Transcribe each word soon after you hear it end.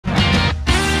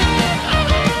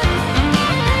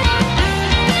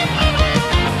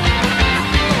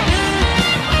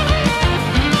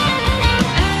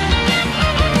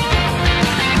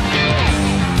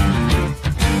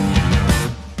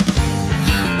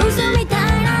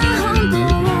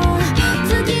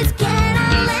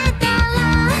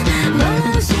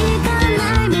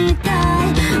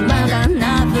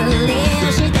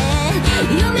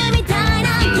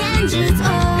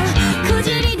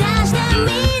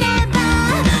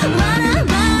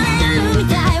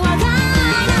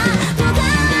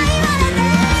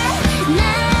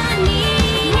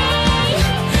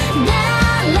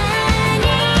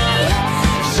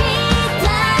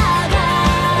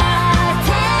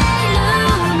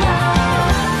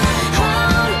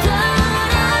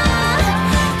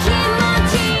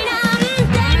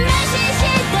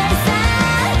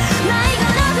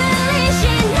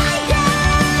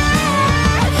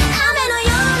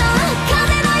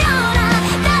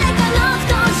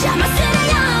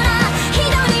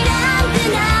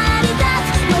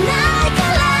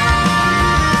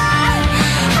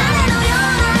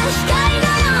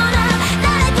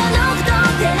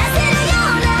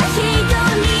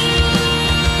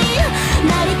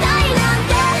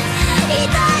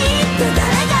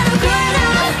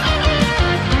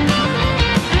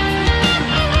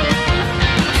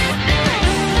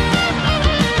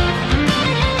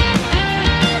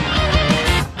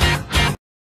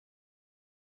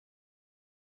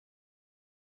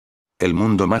El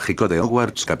mundo mágico de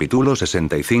Hogwarts capítulo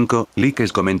 65, likes,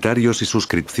 comentarios y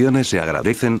suscripciones se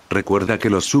agradecen. Recuerda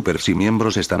que los supers y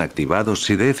miembros están activados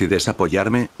si decides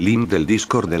apoyarme, link del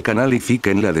Discord del canal y fique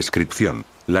en la descripción.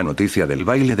 La noticia del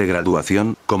baile de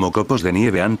graduación, como copos de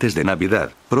nieve antes de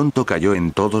Navidad, pronto cayó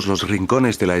en todos los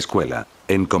rincones de la escuela.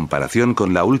 En comparación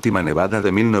con la última nevada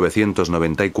de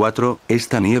 1994,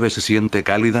 esta nieve se siente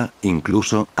cálida,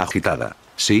 incluso agitada.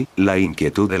 Sí, la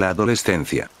inquietud de la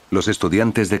adolescencia. Los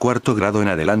estudiantes de cuarto grado en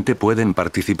adelante pueden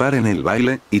participar en el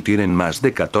baile, y tienen más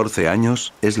de 14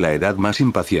 años, es la edad más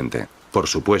impaciente. Por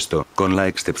supuesto, con la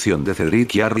excepción de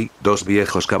Cedric y Harry, dos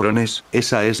viejos cabrones,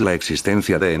 esa es la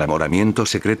existencia de enamoramientos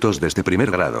secretos desde primer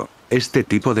grado. Este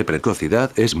tipo de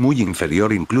precocidad es muy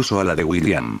inferior incluso a la de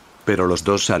William. Pero los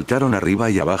dos saltaron arriba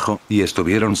y abajo, y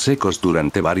estuvieron secos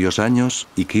durante varios años,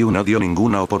 y Q no dio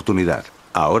ninguna oportunidad.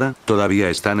 Ahora, todavía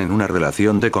están en una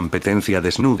relación de competencia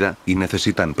desnuda, y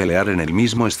necesitan pelear en el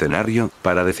mismo escenario,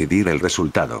 para decidir el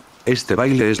resultado. Este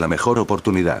baile es la mejor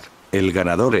oportunidad. El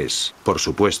ganador es, por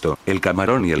supuesto, el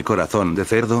camarón y el corazón de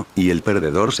cerdo, y el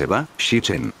perdedor se va,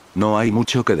 Shichen. No hay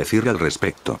mucho que decir al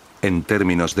respecto. En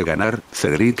términos de ganar,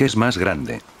 Cedric es más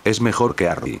grande. Es mejor que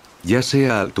Harry. Ya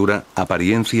sea altura,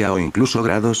 apariencia o incluso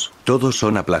grados, todos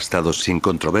son aplastados sin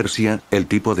controversia, el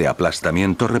tipo de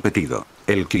aplastamiento repetido.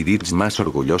 El Quidditch más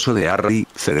orgulloso de Harry,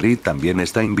 Cedric también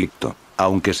está invicto.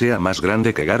 Aunque sea más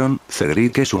grande que Garon,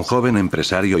 Cedric es un joven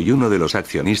empresario y uno de los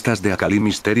accionistas de Acali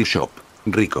Mystery Shop.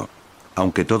 Rico.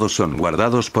 Aunque todos son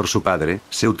guardados por su padre,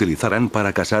 se utilizarán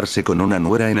para casarse con una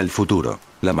nuera en el futuro.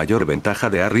 La mayor ventaja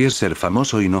de Harry es ser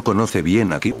famoso y no conoce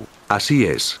bien a Q. Así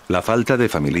es, la falta de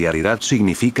familiaridad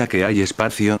significa que hay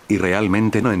espacio, y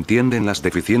realmente no entienden las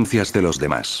deficiencias de los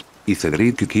demás. Y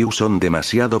Cedric y Q son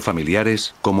demasiado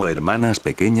familiares, como hermanas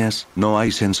pequeñas, no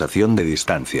hay sensación de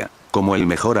distancia. Como el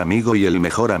mejor amigo y el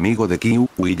mejor amigo de Q,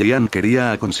 William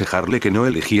quería aconsejarle que no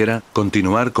eligiera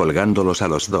continuar colgándolos a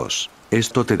los dos.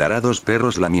 Esto te dará dos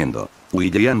perros lamiendo.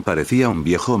 William parecía un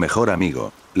viejo mejor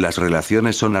amigo. Las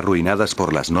relaciones son arruinadas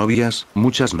por las novias,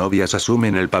 muchas novias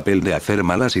asumen el papel de hacer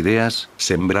malas ideas,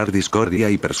 sembrar discordia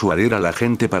y persuadir a la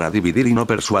gente para dividir y no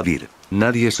persuadir.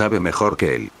 Nadie sabe mejor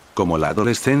que él. Como la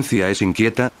adolescencia es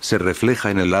inquieta, se refleja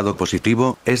en el lado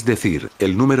positivo, es decir,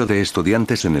 el número de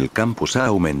estudiantes en el campus ha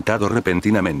aumentado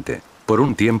repentinamente. Por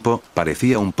un tiempo,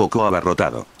 parecía un poco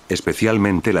abarrotado,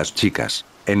 especialmente las chicas.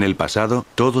 En el pasado,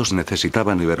 todos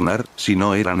necesitaban hibernar, si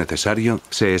no era necesario,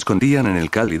 se escondían en el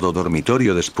cálido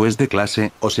dormitorio después de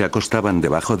clase, o se acostaban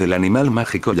debajo del animal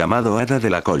mágico llamado hada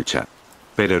de la colcha.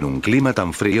 Pero en un clima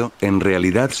tan frío, en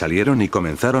realidad salieron y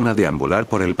comenzaron a deambular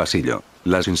por el pasillo.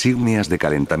 Las insignias de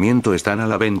calentamiento están a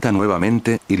la venta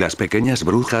nuevamente, y las pequeñas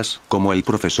brujas, como el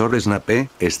profesor Snape,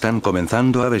 están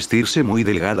comenzando a vestirse muy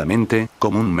delgadamente,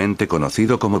 comúnmente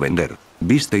conocido como vender.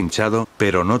 Viste hinchado,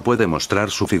 pero no puede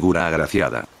mostrar su figura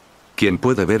agraciada. ¿Quién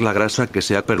puede ver la grasa que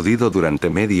se ha perdido durante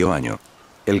medio año?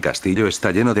 El castillo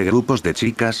está lleno de grupos de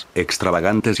chicas,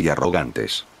 extravagantes y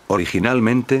arrogantes.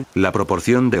 Originalmente, la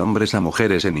proporción de hombres a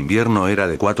mujeres en invierno era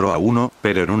de 4:1,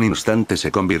 pero en un instante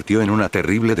se convirtió en una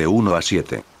terrible de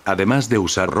 1:7. Además de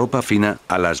usar ropa fina,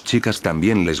 a las chicas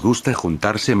también les gusta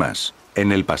juntarse más.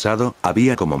 En el pasado,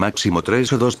 había como máximo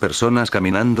 3 o 2 personas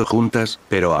caminando juntas,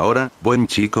 pero ahora, buen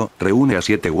chico, reúne a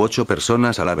 7 u 8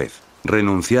 personas a la vez.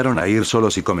 Renunciaron a ir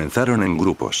solos y comenzaron en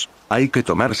grupos. Hay que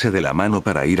tomarse de la mano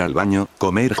para ir al baño,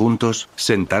 comer juntos,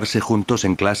 sentarse juntos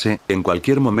en clase, en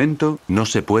cualquier momento, no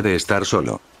se puede estar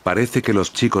solo. Parece que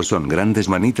los chicos son grandes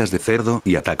manitas de cerdo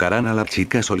y atacarán a la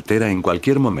chica soltera en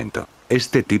cualquier momento.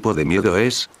 Este tipo de miedo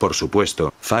es, por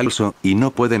supuesto, falso, y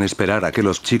no pueden esperar a que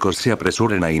los chicos se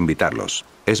apresuren a invitarlos.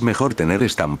 Es mejor tener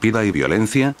estampida y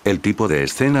violencia, el tipo de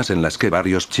escenas en las que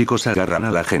varios chicos agarran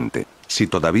a la gente. Si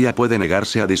todavía puede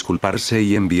negarse a disculparse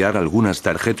y enviar algunas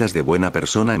tarjetas de buena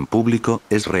persona en público,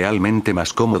 es realmente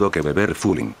más cómodo que beber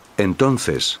Fulling.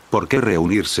 Entonces, ¿por qué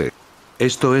reunirse?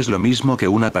 Esto es lo mismo que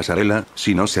una pasarela,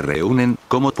 si no se reúnen,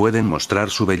 ¿cómo pueden mostrar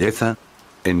su belleza?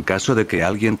 En caso de que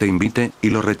alguien te invite,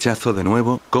 y lo rechazo de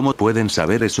nuevo, ¿cómo pueden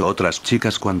saber eso otras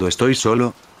chicas cuando estoy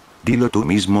solo? Dilo tú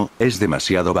mismo, es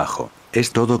demasiado bajo.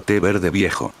 Es todo té verde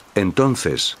viejo.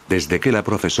 Entonces, desde que la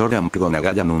profesora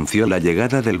McGonagall anunció la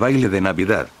llegada del baile de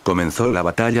Navidad, comenzó la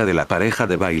batalla de la pareja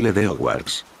de baile de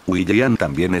Hogwarts. William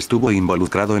también estuvo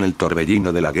involucrado en el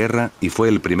torbellino de la guerra, y fue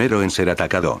el primero en ser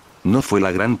atacado. No fue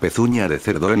la gran pezuña de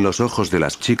cerdo en los ojos de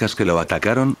las chicas que lo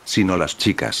atacaron, sino las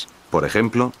chicas. Por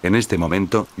ejemplo, en este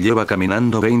momento, lleva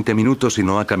caminando 20 minutos y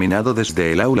no ha caminado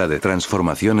desde el aula de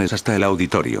transformaciones hasta el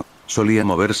auditorio. Solía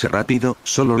moverse rápido,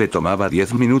 solo le tomaba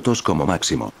 10 minutos como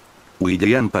máximo.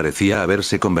 William parecía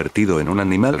haberse convertido en un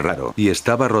animal raro y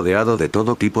estaba rodeado de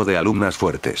todo tipo de alumnas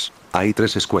fuertes. Hay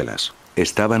 3 escuelas.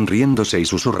 Estaban riéndose y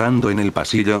susurrando en el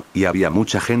pasillo, y había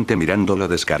mucha gente mirándolo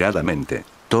descaradamente.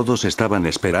 Todos estaban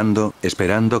esperando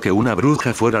que una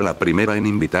bruja fuera la primera en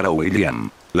invitar a William.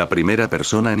 La primera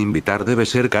persona en invitar debe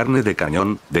ser carne de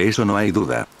cañón, de eso no hay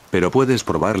duda. Pero puedes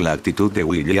probar la actitud de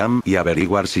William y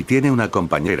averiguar si tiene una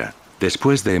compañera.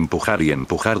 Después de empujar y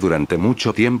empujar durante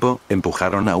mucho tiempo,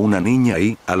 empujaron a una niña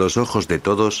y, a los ojos de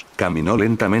todos, caminó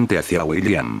lentamente hacia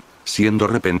William. Siendo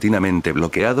repentinamente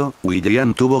bloqueado,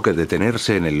 William tuvo que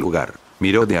detenerse en el lugar.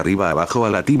 Miró de arriba abajo a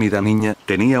la tímida niña,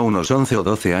 tenía unos 11 o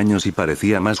 12 años y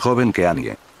parecía más joven que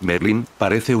Annie. «Merlin,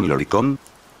 ¿parece un lolicón?».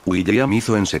 William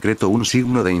hizo en secreto un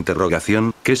signo de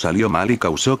interrogación, que salió mal y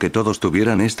causó que todos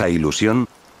tuvieran esta ilusión.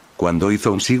 Cuando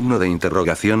hizo un signo de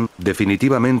interrogación,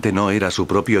 definitivamente no era su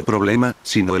propio problema,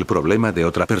 sino el problema de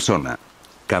otra persona.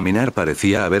 Caminar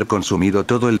parecía haber consumido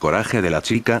todo el coraje de la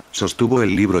chica, sostuvo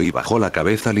el libro y bajó la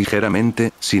cabeza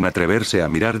ligeramente, sin atreverse a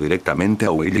mirar directamente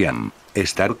a William.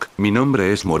 «Stark, mi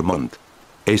nombre es Mormont».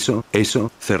 Eso,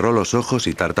 cerró los ojos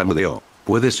y tartamudeó.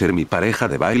 «¿Puedes ser mi pareja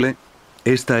de baile?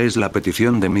 Esta es la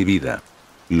petición de mi vida».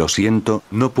 «Lo siento,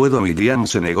 no puedo». William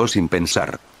se negó sin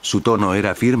pensar. Su tono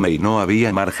era firme y no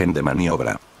había margen de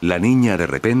maniobra. La niña de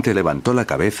repente levantó la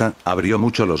cabeza, abrió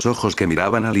mucho los ojos que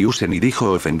miraban a Liusen y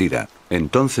dijo ofendida: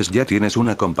 «Entonces ya tienes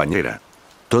una compañera».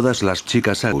 Todas las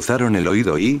chicas aguzaron el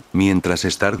oído y, mientras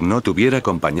Stark no tuviera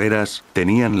compañeras,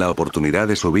 tenían la oportunidad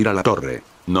de subir a la torre.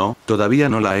 «No, todavía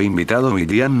no la he invitado».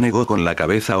 William negó con la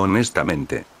cabeza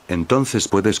honestamente. «Entonces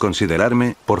puedes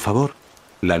considerarme, por favor».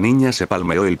 La niña se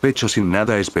palmeó el pecho sin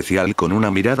nada especial con una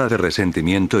mirada de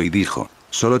resentimiento y dijo: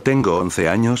 «Solo tengo 11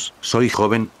 años, soy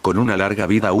joven, con una larga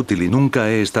vida útil y nunca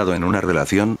he estado en una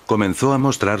relación». Comenzó a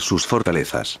mostrar sus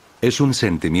fortalezas. Es un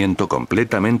sentimiento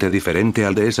completamente diferente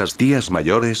al de esas tías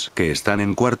mayores que están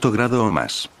en 4º grado o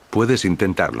más. Puedes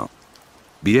intentarlo.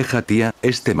 «Vieja tía,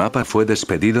 este mapa fue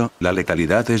despedido, la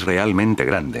letalidad es realmente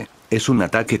grande. Es un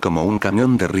ataque como un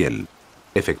camión de riel».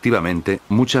 Efectivamente,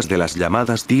 muchas de las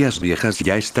llamadas tías viejas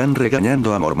ya están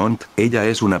regañando a Mormont, ella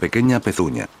es una pequeña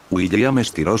pezuña. William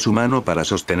estiró su mano para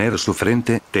sostener su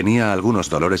frente, tenía algunos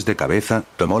dolores de cabeza,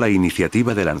 tomó la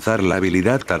iniciativa de lanzar la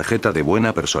habilidad tarjeta de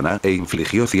buena persona e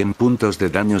infligió 100 puntos de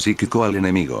daño psíquico al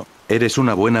enemigo. «Eres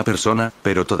una buena persona,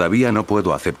 pero todavía no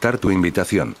puedo aceptar tu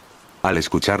invitación». Al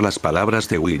escuchar las palabras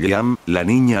de William, la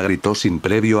niña gritó sin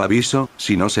previo aviso,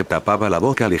 si no se tapaba la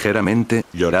boca ligeramente,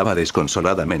 lloraba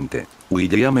desconsoladamente.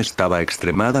 William estaba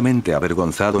extremadamente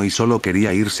avergonzado y solo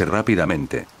quería irse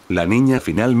rápidamente. La niña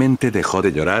finalmente dejó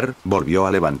de llorar, volvió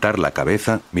a levantar la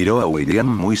cabeza, miró a William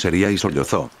muy seria y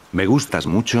sollozó. «Me gustas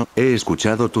mucho, he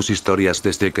escuchado tus historias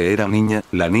desde que era niña».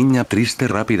 La niña triste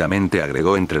rápidamente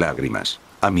agregó entre lágrimas: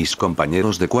 «A mis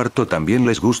compañeros de cuarto también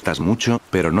les gustas mucho,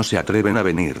 pero no se atreven a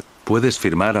venir. ¿Puedes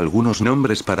firmar algunos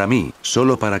nombres para mí,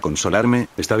 solo para consolarme,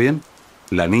 está bien?».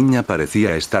 La niña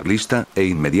parecía estar lista, e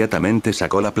inmediatamente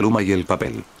sacó la pluma y el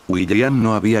papel. William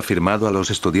no había firmado a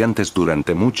los estudiantes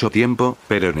durante mucho tiempo,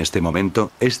 pero en este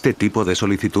momento, este tipo de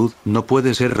solicitud no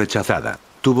puede ser rechazada.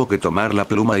 Tuvo que tomar la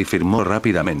pluma y firmó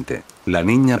rápidamente. La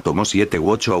niña tomó 7 u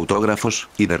 8 autógrafos,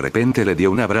 y de repente le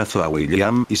dio un abrazo a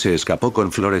William y se escapó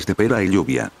con flores de pera y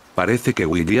lluvia. Parece que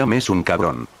William es un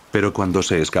cabrón. Pero cuando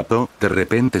se escapó, de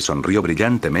repente sonrió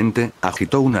brillantemente,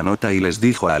 agitó una nota y les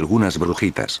dijo a algunas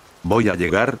brujitas: «Voy a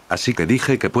llegar, así que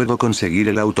dije que puedo conseguir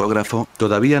el autógrafo,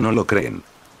 todavía no lo creen.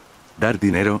 Dar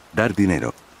dinero, dar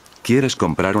dinero. ¿Quieres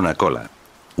comprar una cola?».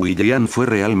 William fue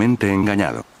realmente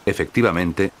engañado.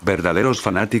 Efectivamente, verdaderos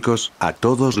fanáticos, a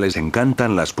todos les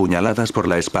encantan las puñaladas por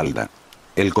la espalda.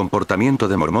 El comportamiento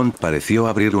de Mormont pareció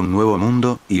abrir un nuevo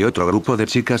mundo, y otro grupo de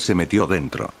chicas se metió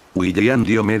dentro. William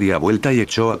dio media vuelta y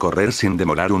echó a correr sin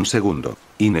demorar un segundo.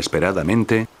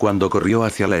 Inesperadamente, cuando corrió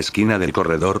hacia la esquina del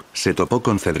corredor, se topó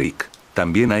con Cedric.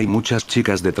 También hay muchas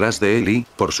chicas detrás de él y,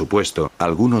 por supuesto,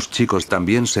 algunos chicos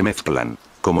también se mezclan.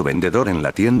 Como vendedor en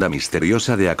la tienda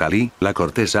misteriosa de Akali, la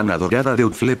cortesana dorada de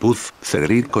Utflepuz,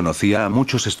 Cedric conocía a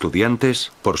muchos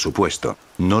estudiantes, por supuesto.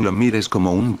 No lo mires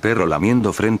como un perro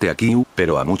lamiendo frente a Kyu,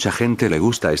 pero a mucha gente le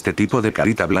gusta este tipo de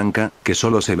carita blanca, que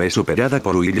solo se ve superada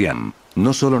por William.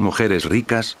 No solo mujeres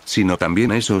ricas, sino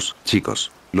también esos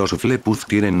chicos. Los Utflepuz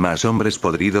tienen más hombres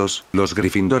podridos, los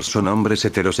Gryffindor son hombres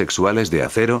heterosexuales de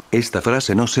acero. Esta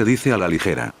frase no se dice a la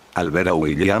ligera. Al ver a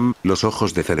William, los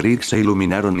ojos de Cedric se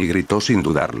iluminaron y gritó sin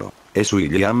dudarlo: «Es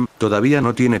William, todavía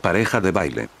no tiene pareja de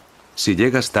baile. Si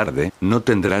llegas tarde, no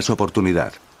tendrás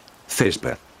oportunidad».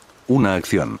 Césped. Una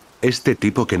acción. Este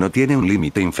tipo que no tiene un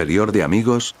límite inferior de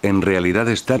amigos, en realidad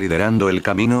está liderando el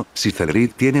camino. Si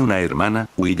Cedric tiene una hermana,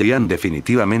 William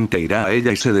definitivamente irá a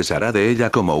ella y se deshará de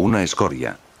ella como una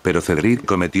escoria. Pero Cedric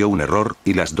cometió un error,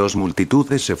 y las dos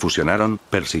multitudes se fusionaron,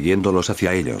 persiguiéndolos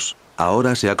hacia ellos.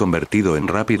 Ahora se ha convertido en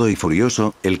rápido y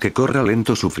furioso, el que corra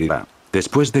lento sufrirá.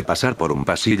 Después de pasar por un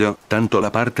pasillo, tanto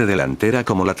la parte delantera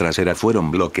como la trasera fueron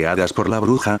bloqueadas por la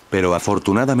bruja, pero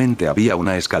afortunadamente había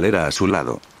una escalera a su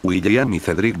lado. William y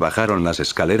Cedric bajaron las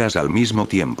escaleras al mismo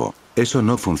tiempo. Eso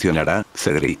no funcionará,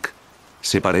 Cedric.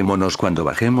 Separémonos cuando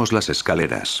bajemos las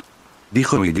escaleras.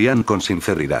 Dijo William con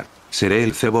sinceridad. Seré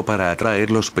el cebo para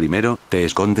atraerlos primero, te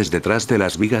escondes detrás de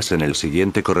las vigas en el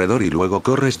siguiente corredor y luego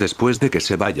corres después de que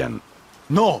se vayan.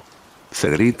 ¡No!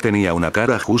 Cedric tenía una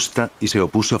cara justa, y se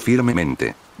opuso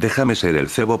firmemente. Déjame ser el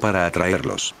cebo para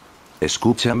atraerlos.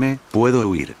 Escúchame, puedo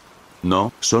huir.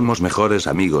 No, somos mejores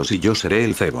amigos y yo seré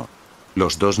el cebo.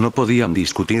 Los dos no podían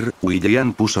discutir.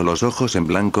 William puso los ojos en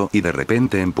blanco y de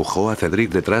repente empujó a Cedric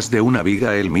detrás de una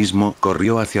viga. Él mismo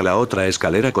corrió hacia la otra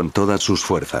escalera con todas sus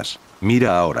fuerzas.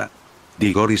 Mira ahora.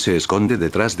 Diggory se esconde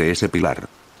detrás de ese pilar.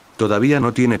 Todavía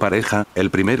no tiene pareja,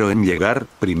 el primero en llegar,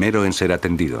 primero en ser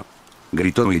atendido.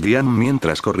 Gritó William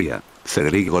mientras corría.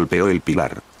 Cedric golpeó el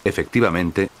pilar.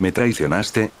 Efectivamente, me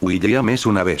traicionaste, William es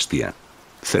una bestia.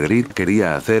 Cedric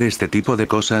quería hacer este tipo de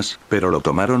cosas, pero lo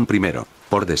tomaron primero.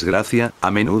 Por desgracia, a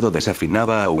menudo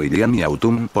desafinaba a William y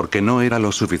Autumn porque no era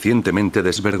lo suficientemente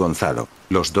desvergonzado.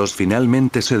 Los dos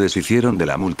finalmente se deshicieron de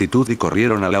la multitud y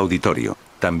corrieron al auditorio.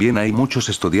 También hay muchos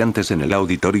estudiantes en el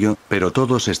auditorio, pero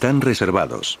todos están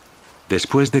reservados.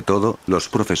 Después de todo, los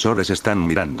profesores están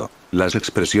mirando. Las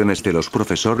expresiones de los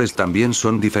profesores también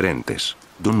son diferentes.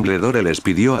 Dumbledore les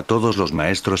pidió a todos los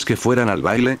maestros que fueran al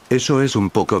baile, eso es un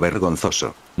poco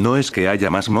vergonzoso. No es que haya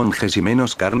más monjes y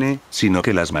menos carne, sino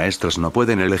que las maestras no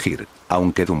pueden elegir.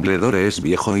 Aunque Dumbledore es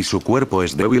viejo y su cuerpo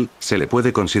es débil, se le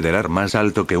puede considerar más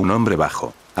alto que un hombre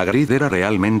bajo. Hagrid era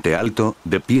realmente alto,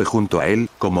 de pie junto a él,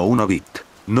 como un hobbit.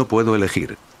 No puedo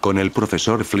elegir. Con el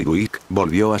profesor Flitwick,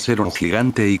 volvió a ser un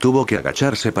gigante y tuvo que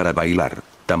agacharse para bailar.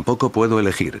 Tampoco puedo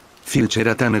elegir. Filch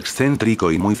era tan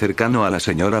excéntrico y muy cercano a la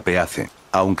señora Peace.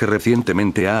 Aunque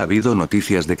recientemente ha habido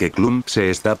noticias de que Klum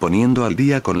se está poniendo al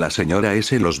día con la señora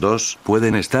S. Los dos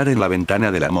pueden estar en la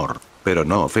ventana del amor. Pero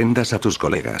no ofendas a tus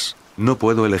colegas. No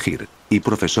puedo elegir. Y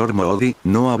profesor Moody,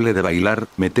 no hable de bailar,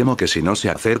 me temo que si no se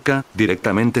acerca,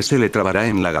 directamente se le trabará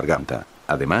en la garganta.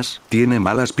 Además, tiene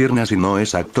malas piernas y no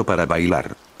es apto para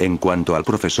bailar. En cuanto al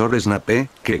profesor Snape,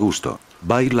 qué gusto.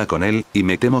 Baila con él, y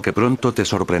me temo que pronto te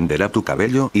sorprenderá tu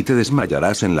cabello y te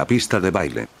desmayarás en la pista de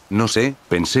baile. No sé,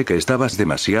 pensé que estabas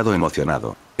demasiado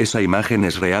emocionado. Esa imagen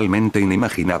es realmente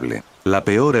inimaginable. La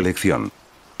peor elección.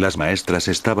 Las maestras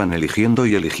estaban eligiendo,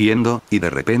 y de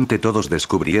repente todos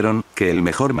descubrieron que el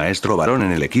mejor maestro varón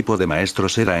en el equipo de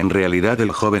maestros era en realidad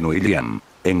el joven William.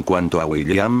 En cuanto a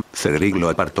William, Cedric lo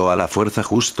apartó a la fuerza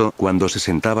justo cuando se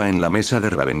sentaba en la mesa de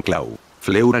Ravenclaw.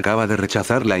 Fleur acaba de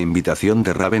rechazar la invitación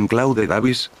de Ravenclaw de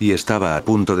Davis, y estaba a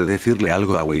punto de decirle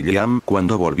algo a William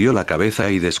cuando volvió la cabeza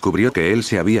y descubrió que él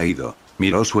se había ido.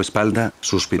 Miró su espalda,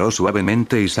 suspiró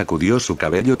suavemente y sacudió su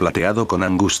cabello plateado con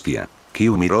angustia.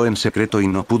 Q miró en secreto y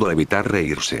no pudo evitar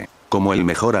reírse. Como el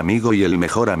mejor amigo y el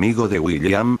mejor amigo de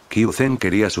William, Q-Zen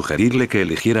quería sugerirle que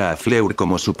eligiera a Fleur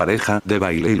como su pareja de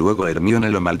baile y luego Hermione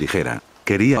lo maldijera.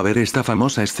 Quería ver esta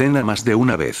famosa escena más de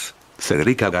una vez.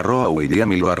 Cedric agarró a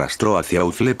William y lo arrastró hacia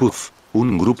Hufflepuff.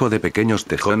 Un grupo de pequeños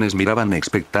tejones miraban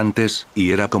expectantes,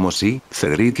 y era como si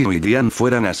Cedric y William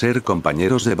fueran a ser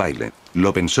compañeros de baile.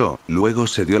 Lo pensó, luego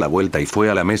se dio la vuelta y fue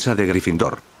a la mesa de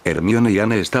Gryffindor. Hermione y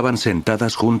Anne estaban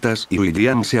sentadas juntas y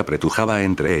William se apretujaba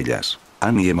entre ellas.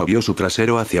 Annie movió su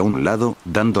trasero hacia un lado,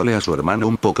 dándole a su hermano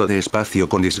un poco de espacio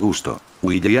con disgusto.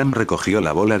 William recogió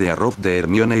la bola de arroz de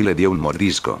Hermione y le dio un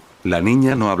mordisco. La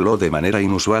niña no habló de manera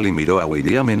inusual y miró a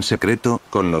William en secreto,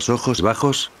 con los ojos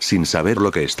bajos, sin saber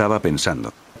lo que estaba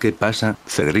pensando. ¿Qué pasa,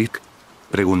 Cedric?,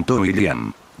 preguntó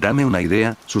William. Dame una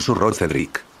idea, susurró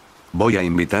Cedric. Voy a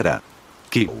invitar a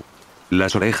Q.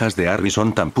 Las orejas de Harry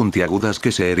son tan puntiagudas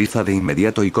que se eriza de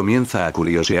inmediato y comienza a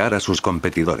curiosear a sus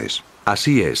competidores.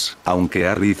 Así es, aunque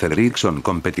Harry y Cedric son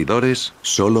competidores,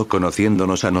 solo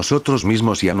conociéndonos a nosotros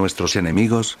mismos y a nuestros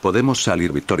enemigos podemos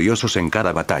salir victoriosos en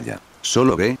cada batalla.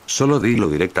 Solo dilo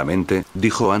directamente,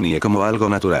 dijo Annie como algo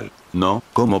natural. No,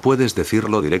 ¿cómo puedes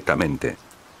decirlo directamente?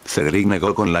 Cedric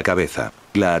negó con la cabeza.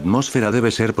 La atmósfera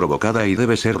debe ser provocada y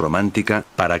debe ser romántica,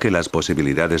 para que las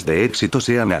posibilidades de éxito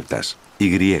sean altas.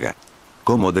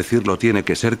 ¿Cómo decirlo? Tiene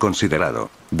que ser considerado.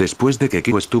 Después de que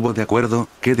Q estuvo de acuerdo,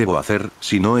 ¿qué debo hacer?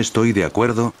 Si no estoy de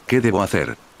acuerdo, ¿qué debo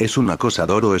hacer? ¿Es un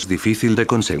acosador o es difícil de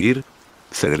conseguir?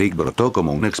 Cedric brotó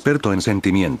como un experto en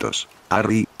sentimientos.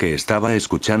 Harry, que estaba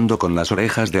escuchando con las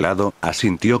orejas de lado,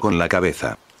 asintió con la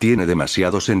cabeza. Tiene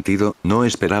demasiado sentido, no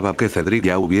esperaba que Cedric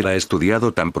ya hubiera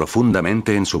estudiado tan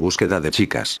profundamente en su búsqueda de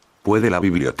chicas. ¿Puede la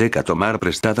biblioteca tomar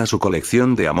prestada su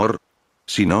colección de amor?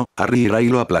 Si no, Harry irá y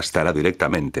lo aplastará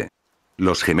directamente.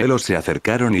 Los gemelos se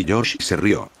acercaron y Josh se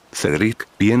rió. Cedric,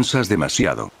 piensas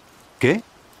demasiado. ¿Qué?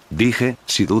 Dije,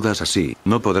 si dudas así,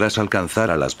 no podrás alcanzar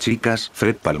a las chicas.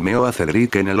 Fred palmeó a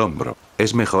Cedric en el hombro.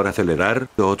 Es mejor acelerar,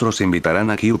 o otros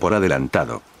invitarán a Q por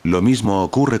adelantado. Lo mismo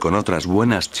ocurre con otras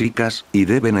buenas chicas, y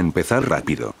deben empezar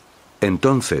rápido.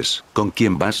 Entonces, ¿con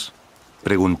quién vas?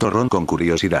 Preguntó Ron con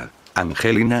curiosidad.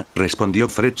 Angelina, respondió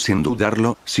Fred sin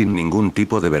dudarlo, sin ningún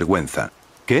tipo de vergüenza.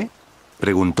 ¿Qué?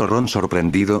 Preguntó Ron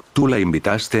sorprendido, ¿tú la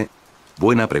invitaste?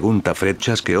 Buena pregunta. Fred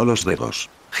chasqueó los dedos.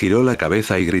 Giró la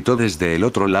cabeza y gritó desde el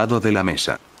otro lado de la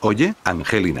mesa. Oye,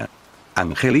 Angelina.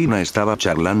 Angelina estaba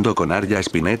charlando con Arya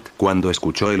Spinett cuando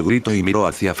escuchó el grito y miró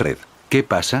hacia Fred. ¿Qué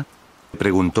pasa?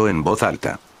 Preguntó en voz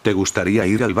alta. ¿Te gustaría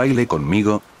ir al baile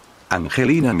conmigo?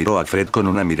 Angelina miró a Fred con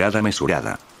una mirada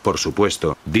mesurada. Por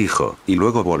supuesto, dijo, y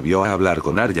luego volvió a hablar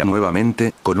con Arya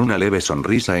nuevamente, con una leve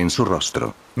sonrisa en su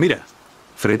rostro. Mira.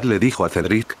 Fred le dijo a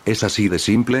Cedric, es así de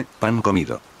simple, pan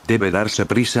comido. Debe darse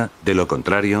prisa, de lo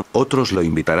contrario, otros lo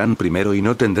invitarán primero y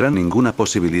no tendrán ninguna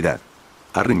posibilidad.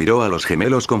 Harry miró a los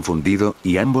gemelos confundido,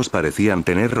 y ambos parecían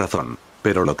tener razón.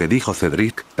 Pero lo que dijo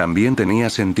Cedric, también tenía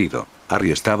sentido.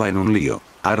 Harry estaba en un lío.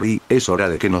 Harry, es hora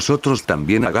de que nosotros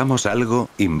también hagamos algo,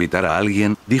 invitar a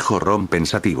alguien, dijo Ron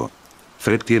pensativo.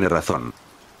 Fred tiene razón.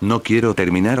 No quiero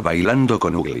terminar bailando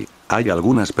con Ugly. Hay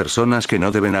algunas personas que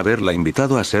no deben haberla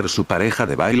invitado a ser su pareja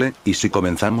de baile, y si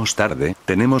comenzamos tarde,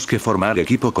 tenemos que formar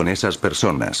equipo con esas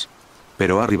personas.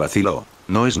 Pero Harry vaciló.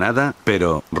 No es nada,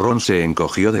 pero, Ron se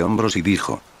encogió de hombros y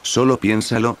dijo, solo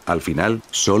piénsalo, al final,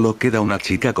 solo queda una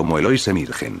chica como Eloise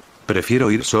Mirgen. Prefiero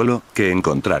ir solo, que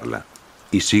encontrarla.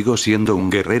 Y sigo siendo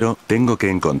un guerrero, tengo que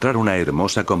encontrar una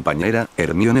hermosa compañera.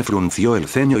 Hermione frunció el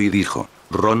ceño y dijo,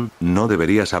 Ron, no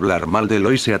deberías hablar mal de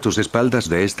Eloise a tus espaldas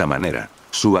de esta manera.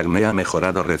 Su acné ha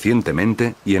mejorado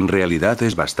recientemente, y en realidad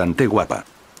es bastante guapa.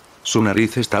 Su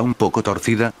nariz está un poco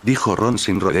torcida, dijo Ron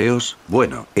sin rodeos,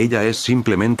 bueno, ella es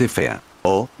simplemente fea.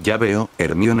 Oh, ya veo,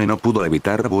 Hermione no pudo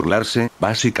evitar burlarse,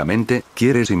 básicamente,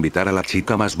 quieres invitar a la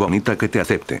chica más bonita que te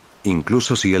acepte.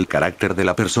 Incluso si el carácter de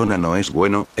la persona no es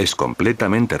bueno, es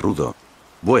completamente rudo.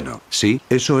 Bueno, sí,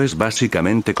 eso es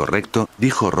básicamente correcto,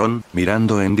 dijo Ron,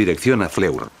 mirando en dirección a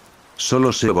Fleur.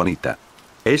 Solo sé bonita.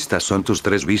 ¿Estas son tus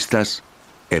 3 vistas?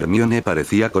 Hermione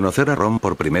parecía conocer a Ron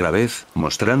por primera vez,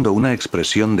 mostrando una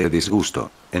expresión de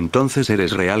disgusto. Entonces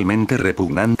eres realmente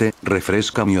repugnante,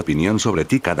 refresca mi opinión sobre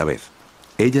ti cada vez.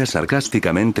 Ella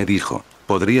sarcásticamente dijo,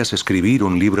 podrías escribir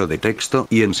un libro de texto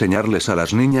y enseñarles a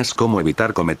las niñas cómo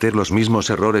evitar cometer los mismos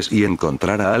errores y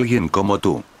encontrar a alguien como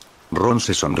tú. Ron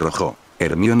se sonrojó.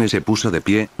 Hermione se puso de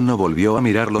pie, no volvió a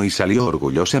mirarlo y salió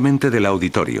orgullosamente del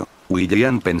auditorio.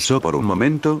 William pensó por un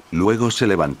momento, luego se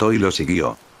levantó y lo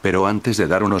siguió. Pero antes de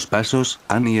dar unos pasos,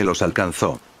 Annie los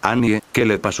alcanzó. Annie, ¿qué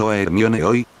le pasó a Hermione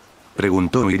hoy?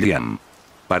 Preguntó William.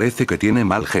 Parece que tiene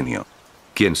mal genio.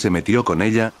 ¿Quién se metió con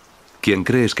ella? ¿Quién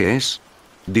crees que es?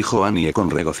 Dijo Annie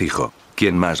con regocijo.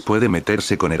 ¿Quién más puede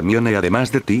meterse con Hermione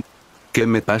además de ti? ¿Qué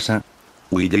me pasa?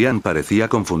 William parecía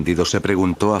confundido, se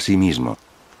preguntó a sí mismo.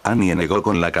 Annie negó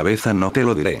con la cabeza, no te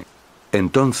lo diré.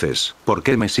 Entonces, ¿por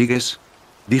qué me sigues?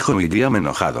 Dijo William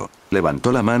enojado.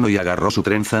 Levantó la mano y agarró su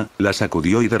trenza, la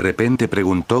sacudió y de repente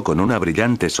preguntó con una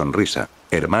brillante sonrisa.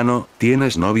 Hermano,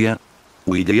 ¿tienes novia?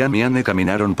 William y Anne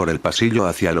caminaron por el pasillo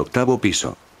hacia el 8º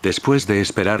piso. Después de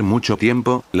esperar mucho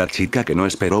tiempo, la chica, que no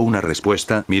esperó una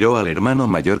respuesta, miró al hermano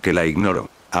mayor, que la ignoró.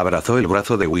 Abrazó el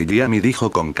brazo de William y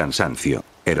dijo con cansancio.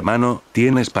 Hermano,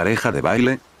 ¿tienes pareja de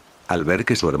baile? Al ver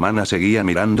que su hermana seguía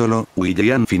mirándolo,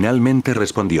 William finalmente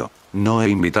respondió. No he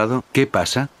invitado, ¿qué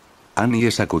pasa?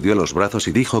 Annie sacudió los brazos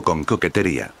y dijo con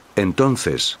coquetería.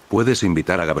 Entonces, ¿puedes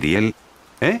invitar a Gabriel?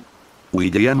 ¿Eh?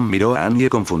 William miró a Annie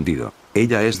confundido.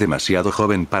 Ella es demasiado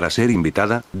joven para ser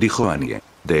invitada, dijo Annie.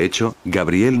 De hecho,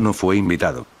 Gabriel no fue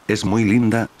invitado. Es muy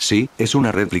linda, sí, es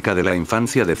una réplica de la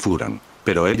infancia de Furan.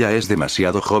 Pero ella es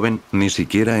demasiado joven, ni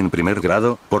siquiera en primer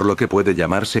grado, por lo que puede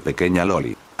llamarse pequeña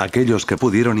Loli. Aquellos que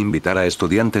pudieron invitar a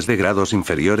estudiantes de grados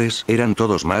inferiores eran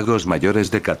todos magos mayores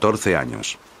de 14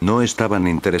 años. No estaban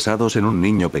interesados en un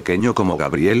niño pequeño como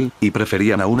Gabriel, y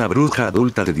preferían a una bruja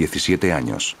adulta de 17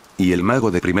 años. Y el mago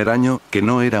de primer año, que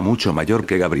no era mucho mayor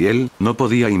que Gabriel, no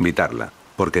podía invitarla.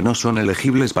 Porque no son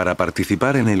elegibles para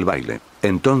participar en el baile.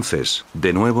 Entonces,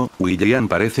 de nuevo, William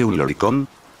parece un lolicón.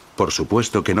 Por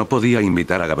supuesto que no podía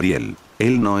invitar a Gabriel.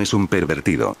 Él no es un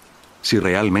pervertido. Si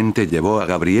realmente llevó a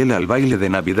Gabriel al baile de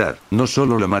Navidad, no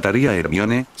solo lo mataría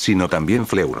Hermione, sino también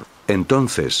Fleur.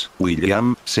 Entonces,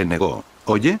 William se negó.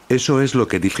 Oye, eso es lo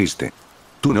que dijiste.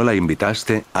 Tú no la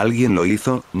invitaste, alguien lo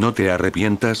hizo, no te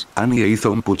arrepientas. Annie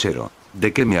hizo un puchero.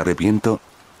 ¿De qué me arrepiento?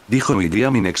 Dijo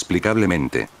William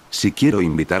inexplicablemente. Si quiero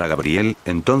invitar a Gabriel,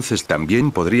 entonces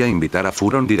también podría invitar a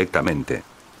Furon directamente.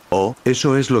 Oh,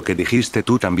 eso es lo que dijiste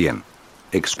tú también.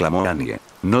 Exclamó Annie.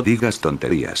 No digas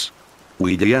tonterías.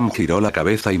 William giró la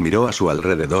cabeza y miró a su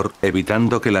alrededor,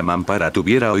 evitando que la mampara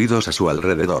tuviera oídos a su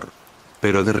alrededor.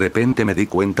 Pero de repente me di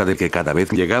cuenta de que cada vez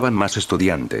llegaban más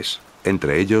estudiantes.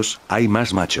 Entre ellos, hay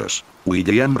más machos.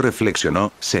 William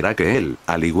reflexionó, ¿será que él,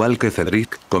 al igual que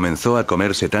Cedric, comenzó a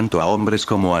comerse tanto a hombres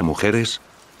como a mujeres?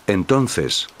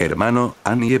 Entonces, hermano,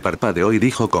 Annie parpadeó y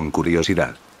dijo con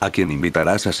curiosidad, ¿a quién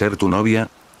invitarás a ser tu novia?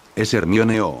 ¿Es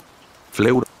Hermione o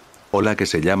Fleur? ¿O la que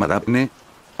se llama Daphne?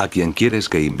 ¿A quién quieres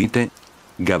que invite?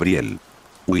 Gabriel.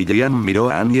 William miró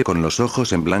a Annie con los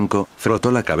ojos en blanco,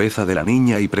 frotó la cabeza de la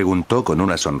niña y preguntó con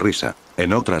una sonrisa.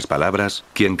 En otras palabras,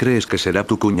 ¿quién crees que será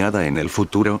tu cuñada en el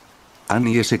futuro?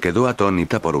 Annie se quedó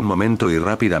atónita por un momento y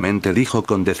rápidamente dijo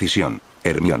con decisión,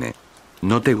 Hermione.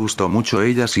 ¿No te gustó mucho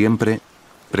ella siempre?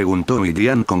 Preguntó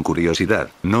William con curiosidad.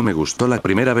 No me gustó la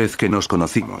primera vez que nos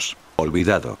conocimos.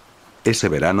 Olvidado. Ese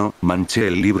verano, manché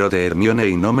el libro de Hermione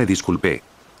y no me disculpé.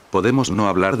 ¿Podemos no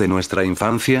hablar de nuestra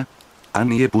infancia?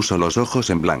 Annie puso los ojos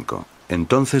en blanco.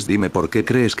 Entonces dime por qué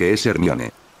crees que es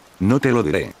Hermione. No te lo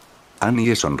diré.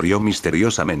 Annie sonrió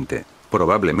misteriosamente.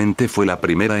 Probablemente fue la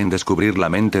primera en descubrir la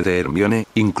mente de Hermione,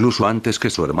 incluso antes que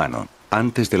su hermano.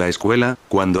 Antes de la escuela,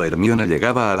 cuando Hermione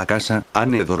llegaba a la casa,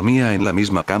 Annie dormía en la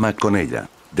misma cama con ella.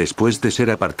 Después de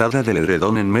ser apartada del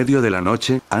edredón en medio de la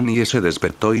noche, Annie se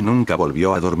despertó y nunca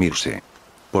volvió a dormirse.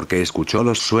 Porque escuchó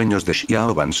los sueños de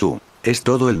Xiao Bansu. Es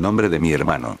todo el nombre de mi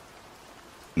hermano.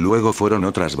 Luego fueron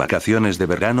otras vacaciones de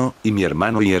verano, y mi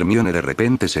hermano y Hermione de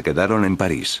repente se quedaron en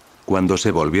París. Cuando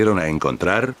se volvieron a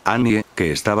encontrar, Annie,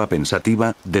 que estaba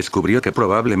pensativa, descubrió que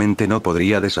probablemente no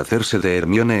podría deshacerse de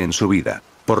Hermione en su vida.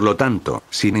 Por lo tanto,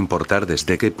 sin importar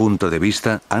desde qué punto de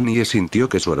vista, Annie sintió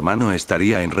que su hermano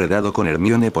estaría enredado con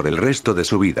Hermione por el resto de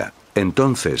su vida.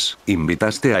 Entonces,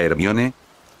 ¿invitaste a Hermione?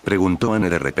 Preguntó Annie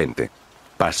de repente.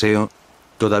 ¿Paseo?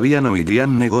 Todavía no.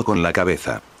 William negó con la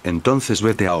cabeza. Entonces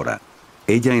vete ahora.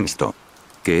 Ella instó.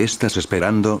 ¿Qué estás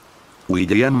esperando?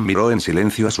 William miró en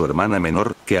silencio a su hermana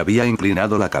menor, que había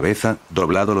inclinado la cabeza,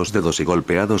 doblado los dedos y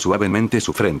golpeado suavemente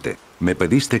su frente. Me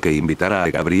pediste que invitara a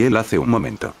Gabriel hace un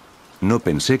momento. No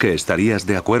pensé que estarías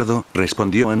de acuerdo,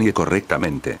 respondió Annie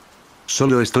correctamente.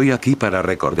 Solo estoy aquí para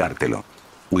recordártelo.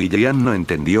 William no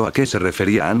entendió a qué se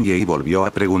refería Annie y volvió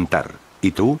a preguntar.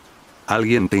 ¿Y tú?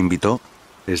 ¿Alguien te invitó?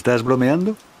 ¿Estás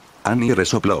bromeando? Annie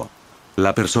resopló.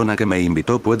 La persona que me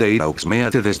invitó puede ir a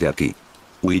Hogsmeade desde aquí.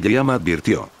 William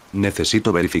advirtió.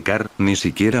 Necesito verificar, ni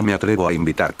siquiera me atrevo a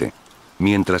invitarte.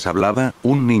 Mientras hablaba,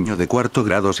 un niño de cuarto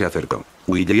grado se acercó.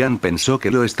 William pensó que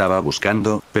lo estaba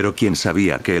buscando, pero quién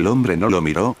sabía que el hombre no lo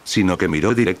miró, sino que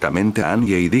miró directamente a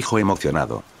Annie y dijo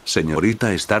emocionado.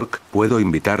 Señorita Stark, ¿puedo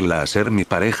invitarla a ser mi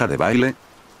pareja de baile?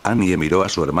 Annie miró a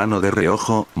su hermano de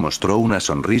reojo, mostró una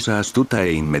sonrisa astuta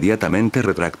e inmediatamente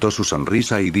retractó su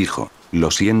sonrisa y dijo,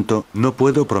 lo siento, no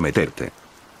puedo prometerte.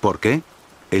 ¿Por qué?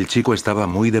 El chico estaba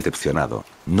muy decepcionado.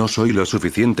 ¿No soy lo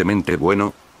suficientemente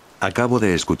bueno? Acabo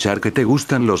de escuchar que te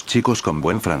gustan los chicos con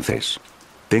buen francés.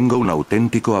 Tengo un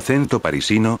auténtico acento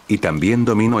parisino, y también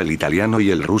domino el italiano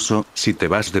y el ruso. Si te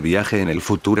vas de viaje en el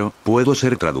futuro, puedo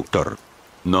ser traductor.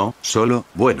 No,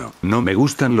 bueno, no me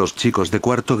gustan los chicos de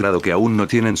cuarto grado que aún no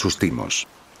tienen sus timos.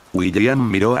 William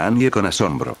miró a Annie con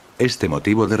asombro. Este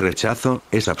motivo de rechazo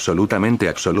es absolutamente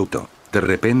absoluto. De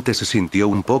repente se sintió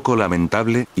un poco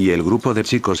lamentable, y el grupo de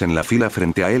chicos en la fila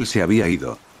frente a él se había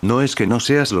ido. No es que no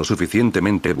seas lo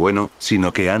suficientemente bueno,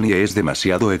 sino que Annie es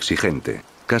demasiado exigente.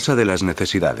 Casa de las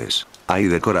necesidades. Hay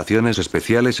decoraciones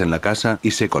especiales en la casa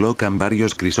y se colocan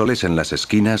varios crisoles en las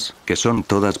esquinas, que son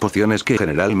todas pociones que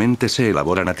generalmente se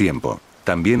elaboran a tiempo.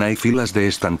 También hay filas de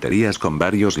estanterías con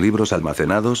varios libros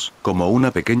almacenados, como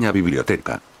una pequeña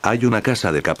biblioteca. Hay una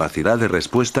casa de capacidad de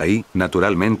respuesta y,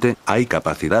 naturalmente, hay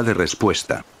capacidad de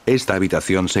respuesta. Esta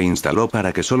habitación se instaló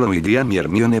para que solo William y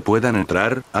Hermione puedan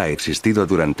entrar, ha existido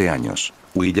durante años.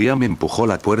 William empujó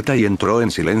la puerta y entró en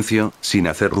silencio, sin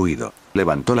hacer ruido.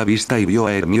 Levantó la vista y vio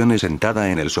a Hermione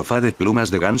sentada en el sofá de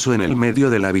plumas de ganso en el medio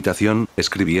de la habitación,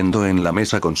 escribiendo en la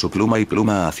mesa con su pluma y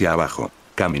pluma hacia abajo.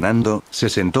 Caminando, se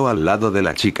sentó al lado de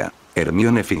la chica.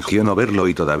 Hermione fingió no verlo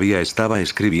y todavía estaba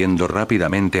escribiendo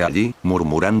rápidamente allí,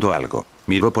 murmurando algo.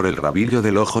 Miró por el rabillo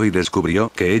del ojo y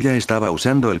descubrió que ella estaba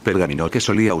usando el pergamino que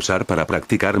solía usar para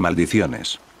practicar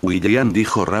maldiciones. William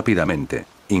dijo rápidamente.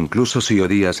 Incluso si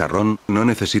odias a Ron, no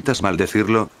necesitas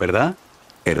maldecirlo, ¿verdad?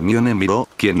 Hermione miró,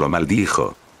 ¿quién lo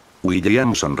maldijo?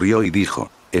 William sonrió y dijo,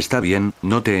 está bien,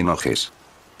 no te enojes.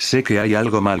 Sé que hay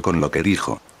algo mal con lo que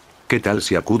dijo. ¿Qué tal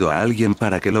si acudo a alguien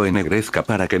para que lo ennegrezca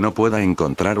para que no pueda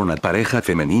encontrar una pareja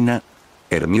femenina?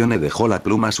 Hermione dejó la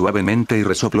pluma suavemente y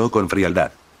resopló con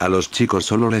frialdad. ¿A los chicos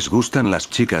solo les gustan las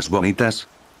chicas bonitas?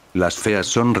 ¿Las feas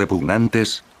son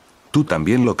repugnantes? ¿Tú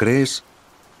también lo crees?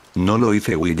 No lo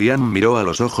hice. William miró a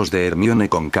los ojos de Hermione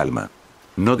con calma.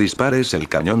 No dispares el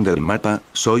cañón del mapa,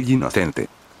 soy inocente.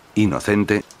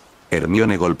 ¿Inocente?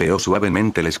 Hermione golpeó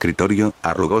suavemente el escritorio,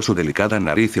 arrugó su delicada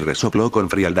nariz y resopló con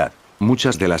frialdad.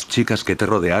 Muchas de las chicas que te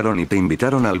rodearon y te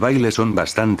invitaron al baile son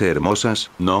bastante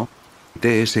hermosas, ¿no?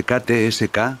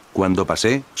 TSK, cuando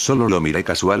pasé, solo lo miré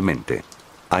casualmente.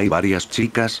 Hay varias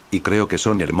chicas, y creo que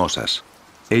son hermosas.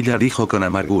 Ella dijo con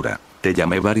amargura. Te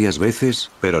llamé varias veces,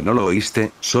 pero no lo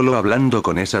oíste, solo hablando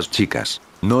con esas chicas.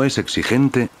 ¿No es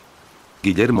exigente?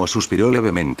 Guillermo suspiró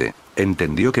levemente.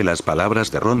 Entendió que las palabras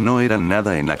de Ron no eran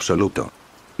nada en absoluto.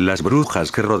 Las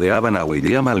brujas que rodeaban a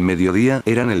William al mediodía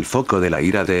eran el foco de la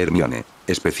ira de Hermione,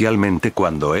 especialmente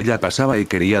cuando ella pasaba y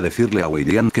quería decirle a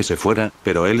William que se fuera,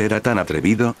 pero él era tan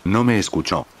atrevido, no me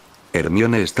escuchó.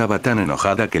 Hermione estaba tan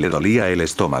enojada que le dolía el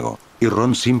estómago, y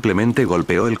Ron simplemente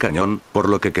golpeó el cañón, por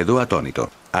lo que quedó atónito.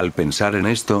 Al pensar en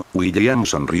esto, William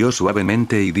sonrió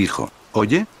suavemente y dijo,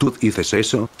 oye, ¿tú dices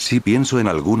eso? Sí, pienso en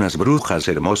algunas brujas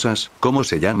hermosas, ¿cómo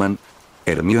se llaman?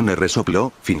 Hermione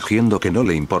resopló, fingiendo que no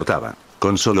le importaba.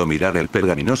 Con solo mirar el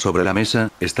pergamino sobre la mesa,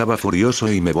 estaba furioso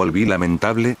y me volví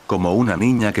lamentable, como una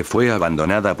niña que fue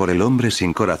abandonada por el hombre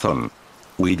sin corazón.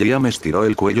 William estiró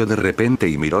el cuello de repente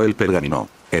y miró el pergamino.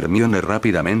 Hermione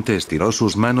rápidamente estiró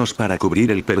sus manos para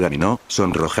cubrir el pergamino,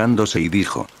 sonrojándose y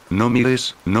dijo, no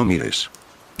mires, no mires.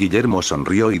 Guillermo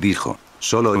sonrió y dijo,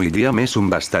 ¿solo William es un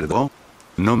bastardo?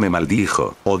 ¿No me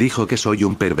maldijo, o dijo que soy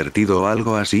un pervertido o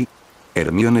algo así?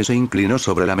 Hermione se inclinó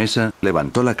sobre la mesa,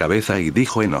 levantó la cabeza y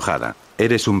dijo enojada,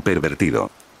 eres un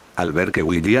pervertido. Al ver que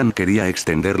William quería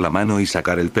extender la mano y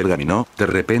sacar el pergamino, de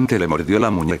repente le mordió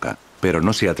la muñeca. Pero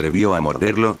no se atrevió a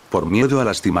morderlo, por miedo a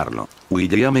lastimarlo.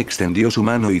 William extendió su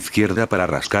mano izquierda para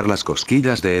rascar las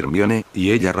cosquillas de Hermione, y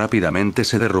ella rápidamente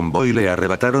se derrumbó y le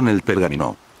arrebataron el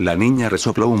pergamino. La niña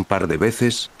resopló un par de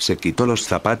veces, se quitó los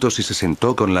zapatos y se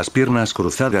sentó con las piernas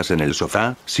cruzadas en el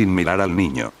sofá, sin mirar al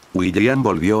niño. William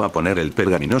volvió a poner el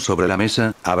pergamino sobre la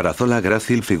mesa, abrazó la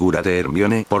grácil figura de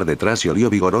Hermione por detrás y olió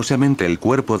vigorosamente el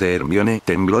cuerpo de Hermione,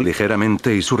 tembló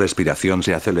ligeramente y su respiración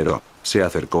se aceleró. Se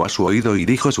acercó a su oído y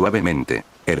dijo suavemente,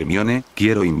 Hermione,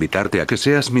 quiero invitarte a que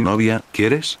seas mi novia,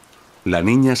 ¿quieres? La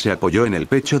niña se apoyó en el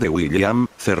pecho de William,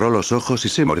 cerró los ojos y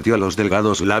se mordió los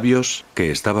delgados labios, que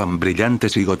estaban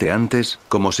brillantes y goteantes,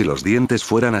 como si los dientes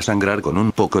fueran a sangrar con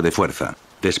un poco de fuerza.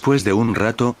 Después de un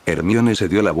rato, Hermione se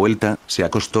dio la vuelta, se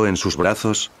acostó en sus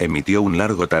brazos, emitió un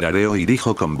largo tarareo y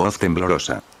dijo con voz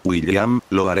temblorosa, William,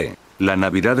 lo haré. La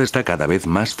Navidad está cada vez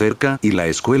más cerca y la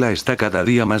escuela está cada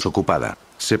día más ocupada.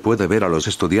 Se puede ver a los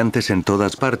estudiantes en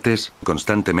todas partes,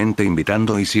 constantemente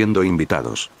invitando y siendo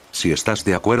invitados. Si estás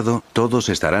de acuerdo, todos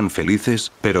estarán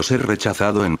felices, pero ser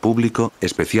rechazado en público,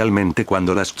 especialmente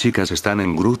cuando las chicas están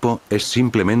en grupo, es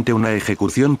simplemente una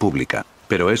ejecución pública.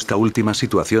 Pero esta última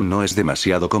situación no es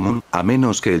demasiado común, a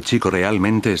menos que el chico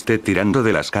realmente esté tirando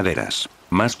de las caderas.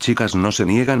 Más chicas no se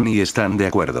niegan ni están de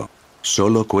acuerdo.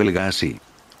 Solo cuelga así.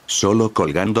 Solo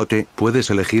colgándote, puedes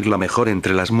elegir la mejor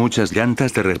entre las muchas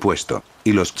llantas de repuesto.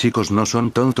 Y los chicos no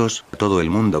son tontos, todo el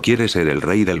mundo quiere ser el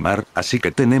rey del mar, así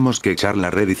que tenemos que echar la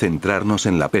red y centrarnos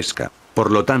en la pesca.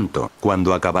 Por lo tanto,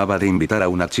 cuando acababa de invitar a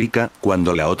una chica,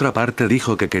 cuando la otra parte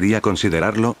dijo que quería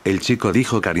considerarlo, el chico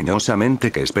dijo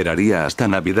cariñosamente que esperaría hasta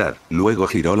Navidad, luego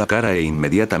giró la cara e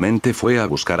inmediatamente fue a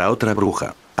buscar a otra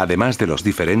bruja. Además de los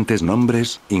diferentes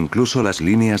nombres, incluso las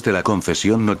líneas de la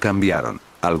confesión no cambiaron.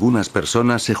 Algunas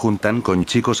personas se juntan con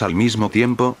chicos al mismo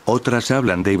tiempo, otras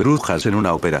hablan de brujas en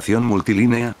una operación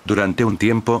multilínea. Durante un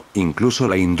tiempo, incluso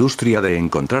la industria de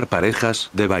encontrar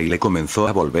parejas de baile comenzó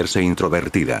a volverse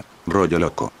introvertida. Rollo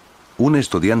loco. Un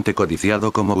estudiante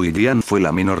codiciado como William fue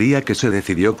la minoría que se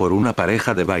decidió por una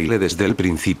pareja de baile desde el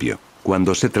principio.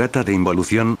 Cuando se trata de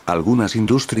involución, algunas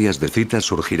industrias de citas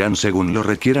surgirán según lo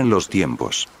requieran los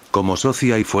tiempos. Como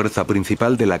socia y fuerza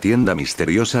principal de la tienda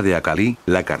misteriosa de Akali,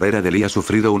 la carrera de Lee ha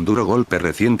sufrido un duro golpe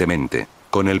recientemente.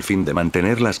 Con el fin de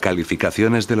mantener las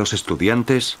calificaciones de los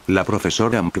estudiantes, la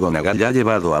profesora McGonagall ha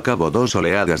llevado a cabo 2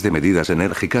 oleadas de medidas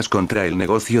enérgicas contra el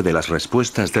negocio de las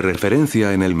respuestas de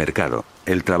referencia en el mercado.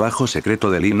 El trabajo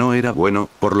secreto de Lee no era bueno,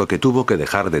 por lo que tuvo que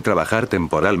dejar de trabajar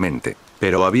temporalmente.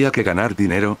 Pero había que ganar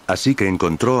dinero, así que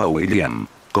encontró a William.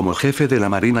 Como jefe de la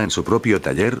marina en su propio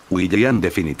taller, William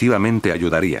definitivamente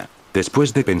ayudaría.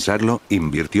 Después de pensarlo,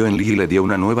 invirtió en Lee y le dio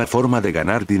una nueva forma de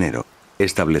ganar dinero.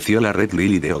 Estableció la red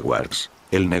Lily de Hogwarts.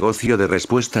 El negocio de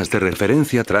respuestas de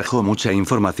referencia trajo mucha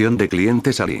información de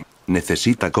clientes a Lee.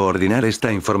 Necesita coordinar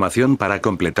esta información para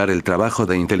completar el trabajo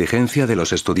de inteligencia de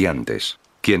los estudiantes.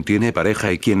 ¿Quién tiene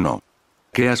pareja y quién no?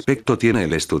 ¿Qué aspecto tiene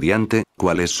el estudiante?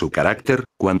 ¿Cuál es su carácter?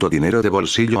 ¿Cuánto dinero de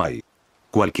bolsillo hay?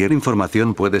 Cualquier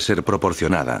información puede ser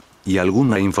proporcionada. Y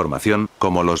alguna información,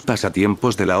 como los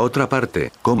pasatiempos de la otra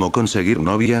parte, cómo conseguir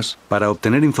novias, para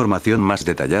obtener información más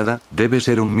detallada, debe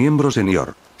ser un miembro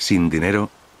senior. ¿Sin dinero?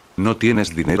 ¿No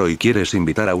tienes dinero y quieres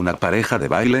invitar a una pareja de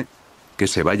baile? Que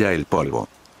se vaya el polvo.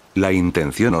 La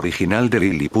intención original de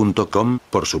Lily.com,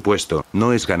 por supuesto,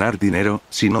 no es ganar dinero,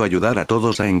 sino ayudar a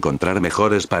todos a encontrar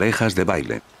mejores parejas de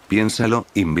baile. Piénsalo,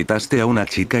 invitaste a una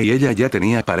chica y ella ya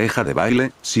tenía pareja de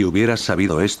baile. Si hubieras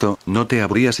sabido esto, ¿no te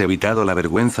habrías evitado la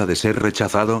vergüenza de ser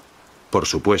rechazado? Por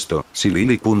supuesto, si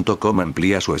Lily.com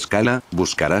amplía su escala,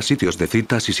 buscará sitios de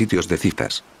citas y sitios de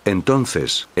citas.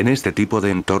 Entonces, en este tipo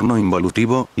de entorno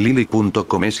involutivo,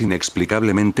 Lily.com es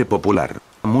inexplicablemente popular.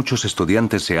 Muchos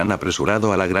estudiantes se han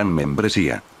apresurado a la gran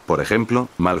membresía. Por ejemplo,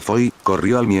 Malfoy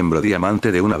corrió al miembro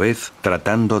diamante de una vez,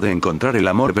 tratando de encontrar el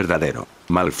amor verdadero.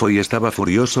 Malfoy estaba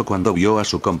furioso cuando vio a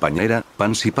su compañera,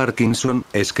 Pansy Parkinson,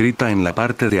 escrita en la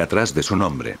parte de atrás de su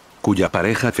nombre, cuya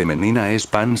pareja femenina es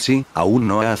Pansy, aún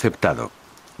no ha aceptado.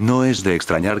 No es de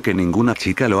extrañar que ninguna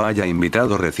chica lo haya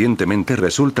invitado recientemente.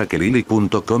 Resulta que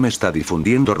Lily.com está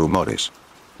difundiendo rumores.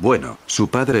 Bueno, su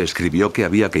padre escribió que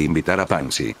había que invitar a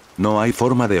Pansy. No hay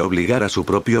forma de obligar a su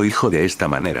propio hijo de esta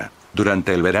manera.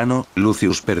 Durante el verano,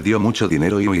 Lucius perdió mucho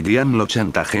dinero y William lo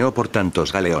chantajeó por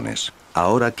tantos galeones.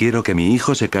 Ahora quiero que mi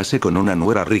hijo se case con una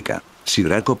nuera rica. Si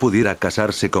Draco pudiera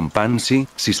casarse con Pansy,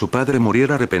 si su padre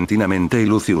muriera repentinamente y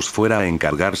Lucius fuera a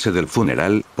encargarse del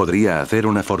funeral, podría hacer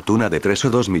una fortuna de 3 o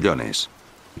 2 millones.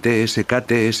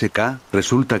 TSK,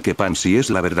 resulta que Pansy es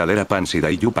la verdadera Pansy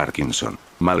Dayu Parkinson.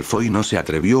 Malfoy no se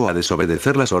atrevió a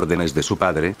desobedecer las órdenes de su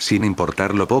padre, sin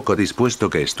importar lo poco dispuesto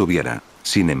que estuviera.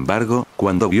 Sin embargo,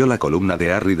 cuando vio la columna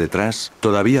de Harry detrás,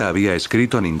 todavía había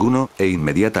escrito ninguno, e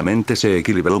inmediatamente se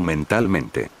equilibró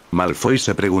mentalmente. Malfoy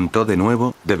se preguntó de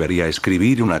nuevo, ¿debería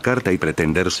escribir una carta y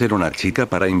pretender ser una chica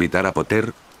para invitar a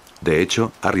Potter? De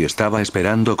hecho, Harry estaba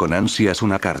esperando con ansias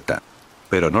una carta.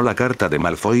 Pero no la carta de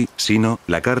Malfoy, sino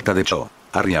la carta de Cho.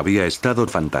 Harry había estado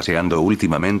fantaseando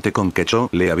últimamente con que Cho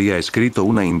le había escrito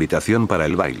una invitación para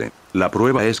el baile. La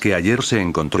prueba es que ayer se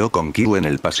encontró con Kyu en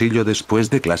el pasillo después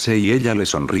de clase y ella le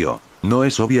sonrió. ¿No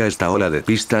es obvia esta ola de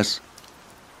pistas?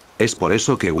 Es por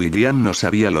eso que William no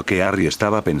sabía lo que Harry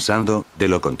estaba pensando, de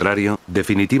lo contrario,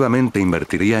 definitivamente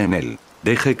invertiría en él.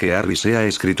 Deje que Harry sea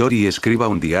escritor y escriba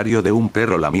un diario de un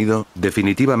perro lamido,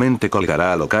 definitivamente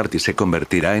colgará a Lockhart y se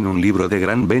convertirá en un libro de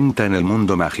gran venta en el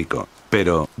mundo mágico.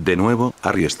 Pero, de nuevo,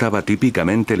 Harry estaba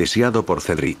típicamente lisiado por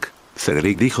Cedric.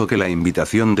 Cedric dijo que la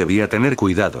invitación debía tener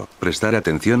cuidado, prestar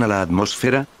atención a la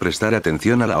atmósfera, prestar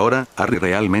atención a la hora. Harry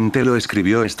realmente lo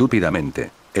escribió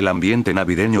estúpidamente. El ambiente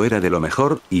navideño era de lo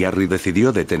mejor, y Harry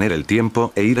decidió detener el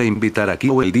tiempo e ir a invitar a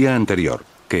Kyu el día anterior.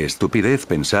 Qué estupidez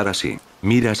pensar así.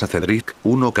 Miras a Cedric,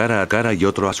 uno cara a cara y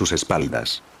otro a sus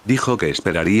espaldas. Dijo que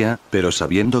esperaría, pero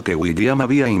sabiendo que William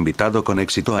había invitado con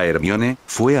éxito a Hermione,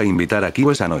 fue a invitar a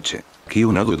Kyu esa noche.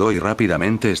 Kyu no dudó y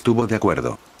rápidamente estuvo de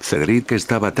acuerdo. Cedric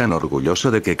estaba tan orgulloso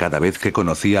de que cada vez que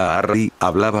conocía a Harry,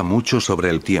 hablaba mucho sobre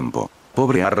el tiempo.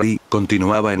 Pobre Harry,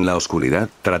 continuaba en la oscuridad,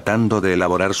 tratando de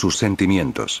elaborar sus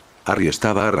sentimientos. Harry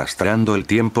estaba arrastrando el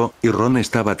tiempo, y Ron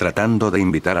estaba tratando de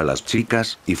invitar a las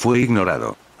chicas, y fue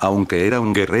ignorado. Aunque era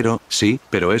un guerrero, sí,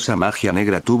 pero esa magia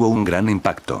negra tuvo un gran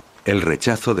impacto. El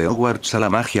rechazo de Hogwarts a la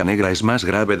magia negra es más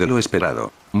grave de lo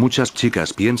esperado. Muchas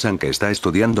chicas piensan que está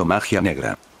estudiando magia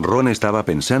negra. Ron estaba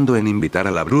pensando en invitar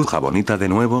a la bruja bonita de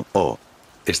nuevo, o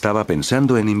estaba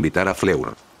pensando en invitar a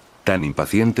Fleur. Tan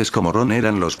impacientes como Ron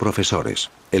eran los profesores.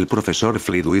 El profesor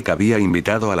Flitwick había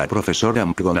invitado a la profesora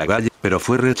McGonagall, pero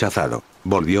fue rechazado.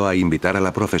 Volvió a invitar a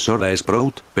la profesora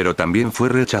Sprout, pero también fue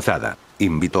rechazada.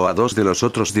 Invitó a 2 de los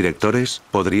otros directores.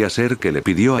 ¿Podría ser que le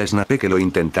pidió a Snape que lo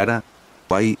intentara?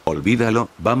 Ay, olvídalo,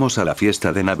 vamos a la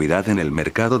fiesta de Navidad en el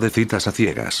mercado de citas a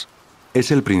ciegas.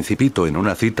 Es el Principito en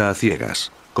una cita a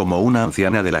ciegas. Como una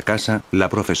anciana de la casa, la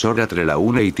profesora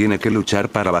Trelawney y tiene que luchar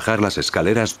para bajar las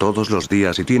escaleras todos los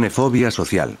días y tiene fobia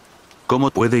social.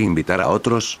 ¿Cómo puede invitar a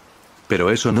otros? Pero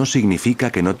eso no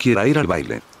significa que no quiera ir al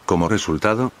baile. Como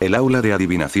resultado, el aula de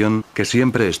adivinación, que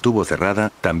siempre estuvo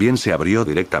cerrada, también se abrió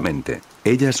directamente.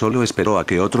 Ella solo esperó a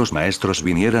que otros maestros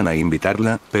vinieran a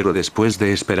invitarla, pero después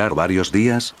de esperar varios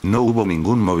días, no hubo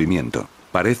ningún movimiento.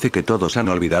 Parece que todos han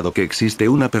olvidado que existe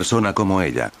una persona como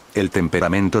ella. El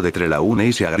temperamento de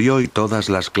Trelawney se agrió y todas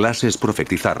las clases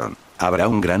profetizaron. Habrá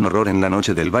un gran horror en la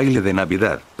noche del baile de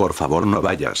Navidad, por favor no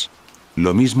vayas.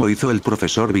 Lo mismo hizo el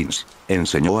profesor Vince.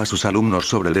 Enseñó a sus alumnos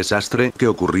sobre el desastre que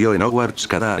ocurrió en Hogwarts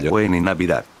cada Halloween y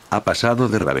Navidad. Ha pasado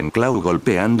de Ravenclaw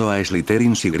golpeando a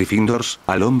Slytherins y Gryffindors,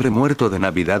 al hombre muerto de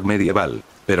Navidad medieval.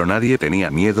 Pero nadie tenía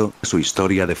miedo, su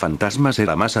historia de fantasmas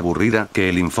era más aburrida que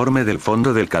el informe del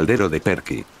fondo del caldero de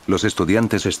Perky. Los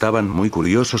estudiantes estaban muy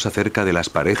curiosos acerca de las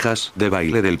parejas de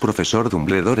baile del profesor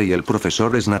Dumbledore y el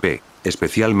profesor Snape.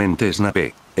 Especialmente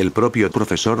Snape. El propio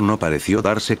profesor no pareció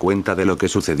darse cuenta de lo que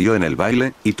sucedió en el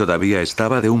baile, y todavía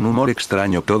estaba de un humor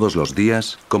extraño todos los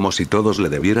días, como si todos le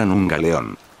debieran un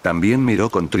galeón. También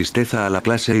miró con tristeza a la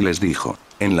clase y les dijo: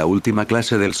 en la última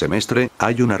clase del semestre,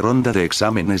 hay una ronda de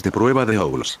exámenes de prueba de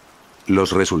Owls.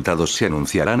 Los resultados se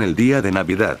anunciarán el día de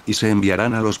Navidad y se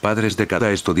enviarán a los padres de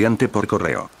cada estudiante por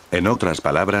correo. En otras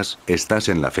palabras, estás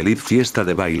en la feliz fiesta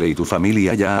de baile y tu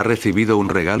familia ya ha recibido un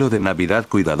regalo de Navidad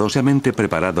cuidadosamente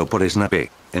preparado por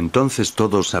Snape. Entonces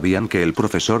todos sabían que el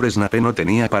profesor Snape no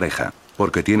tenía pareja,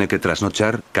 porque tiene que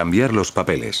trasnochar, cambiar los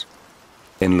papeles.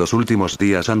 En los últimos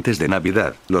días antes de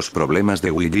Navidad, los problemas de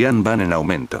William van en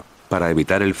aumento. Para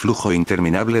evitar el flujo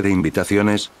interminable de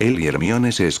invitaciones, él y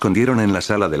Hermione se escondieron en la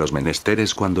sala de los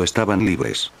menesteres cuando estaban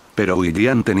libres. Pero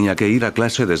William tenía que ir a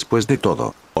clase después de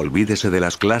todo. Olvídese de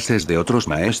las clases de otros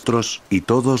maestros, y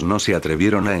todos no se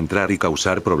atrevieron a entrar y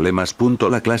causar problemas.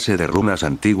 La clase de runas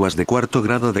antiguas de cuarto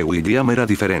grado de William era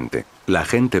diferente. La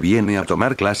gente viene a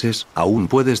tomar clases, ¿aún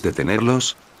puedes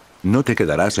detenerlos? No te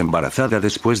quedarás embarazada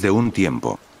después de un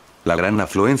tiempo. La gran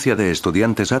afluencia de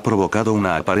estudiantes ha provocado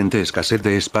una aparente escasez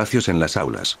de espacios en las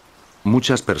aulas.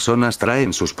 Muchas personas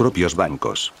traen sus propios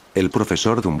bancos. El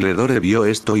profesor Dumbledore vio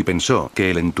esto y pensó que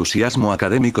el entusiasmo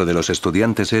académico de los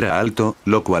estudiantes era alto,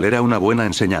 lo cual era una buena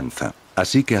enseñanza.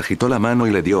 Así que agitó la mano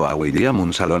y le dio a William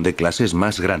un salón de clases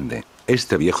más grande.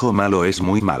 Este viejo malo es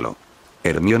muy malo.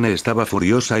 Hermione estaba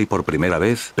furiosa y por primera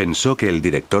vez pensó que el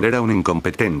director era un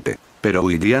incompetente. Pero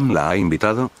William la ha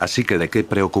invitado, así que de qué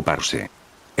preocuparse.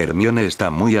 Hermione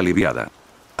está muy aliviada.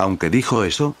 Aunque dijo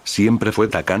eso, siempre fue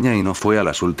tacaña y no fue a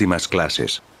las últimas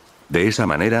clases. De esa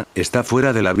manera, está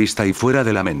fuera de la vista y fuera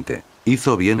de la mente.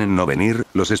 Hizo bien en no venir,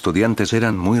 los estudiantes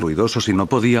eran muy ruidosos y no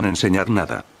podían enseñar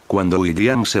nada. Cuando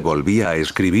William se volvía a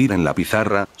escribir en la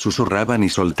pizarra, susurraban y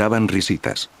soltaban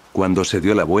risitas. Cuando se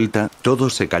dio la vuelta,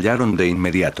 todos se callaron de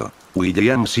inmediato.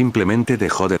 William simplemente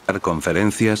dejó de dar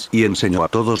conferencias y enseñó a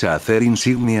todos a hacer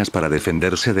insignias para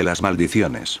defenderse de las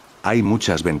maldiciones. Hay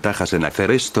muchas ventajas en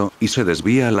hacer esto, y se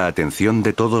desvía la atención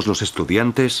de todos los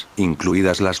estudiantes,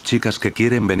 incluidas las chicas que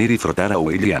quieren venir y frotar a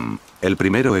William. El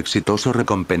primero exitoso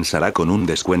recompensará con un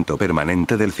descuento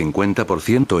permanente del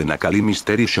 50% en Akali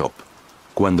Mystery Shop.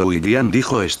 Cuando William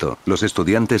dijo esto, los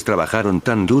estudiantes trabajaron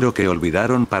tan duro que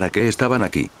olvidaron para qué estaban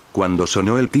aquí. Cuando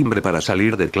sonó el timbre para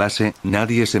salir de clase,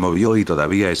 nadie se movió y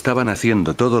todavía estaban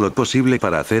haciendo todo lo posible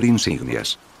para hacer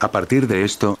insignias. A partir de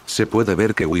esto, se puede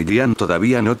ver que William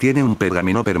todavía no tiene un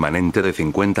pergamino permanente de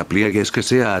 50 pliegues que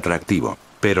sea atractivo.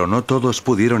 Pero no todos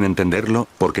pudieron entenderlo,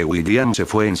 porque William se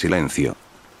fue en silencio.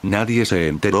 Nadie se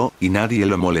enteró, y nadie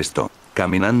lo molestó.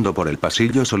 Caminando por el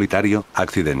pasillo solitario,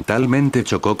 accidentalmente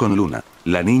chocó con Luna.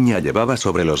 La niña llevaba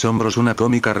sobre los hombros una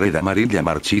cómica red amarilla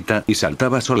marchita y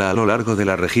saltaba sola a lo largo de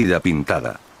la rejilla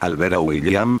pintada. Al ver a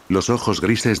William, los ojos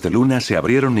grises de Luna se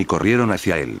abrieron y corrieron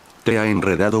hacia él. ¿Te ha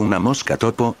enredado una mosca,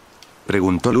 topo?,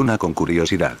 preguntó Luna con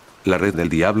curiosidad. La red del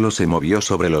diablo se movió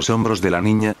sobre los hombros de la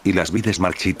niña, y las vides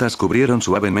marchitas cubrieron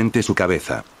suavemente su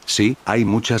cabeza. Sí, hay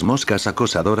muchas moscas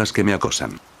acosadoras que me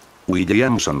acosan.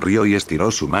 William sonrió y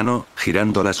estiró su mano,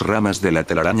 girando las ramas de la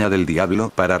telaraña del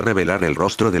diablo para revelar el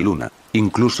rostro de Luna.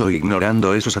 Incluso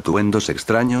ignorando esos atuendos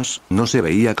extraños, no se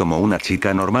veía como una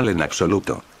chica normal en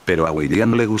absoluto. Pero a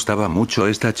William le gustaba mucho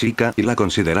esta chica y la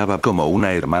consideraba como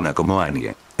una hermana como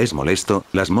Annie. Es molesto,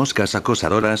 las moscas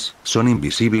acosadoras, son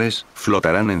invisibles,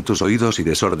 flotarán en tus oídos y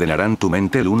desordenarán tu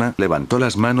mente. Luna levantó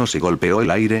las manos y golpeó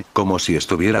el aire, como si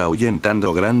estuviera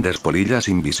ahuyentando grandes polillas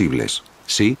invisibles.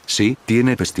 Sí,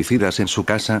 tiene pesticidas en su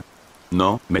casa.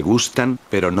 No, me gustan,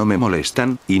 pero no me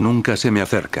molestan, y nunca se me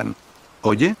acercan.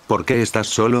 Oye, ¿por qué estás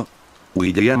solo?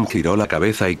 William giró la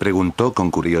cabeza y preguntó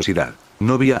con curiosidad.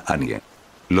 No vi a Annie.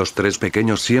 Los tres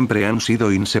pequeños siempre han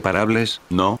sido inseparables,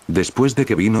 ¿no? Después de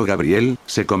que vino Gabriel,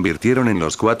 se convirtieron en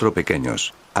los cuatro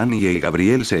pequeños. Annie y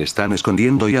Gabriel se están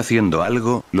escondiendo y haciendo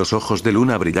algo. Los ojos de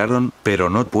Luna brillaron, pero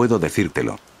no puedo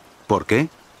decírtelo. ¿Por qué?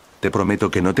 Te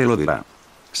prometo que no te lo dirá.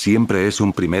 Siempre es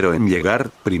un primero en llegar,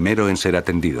 primero en ser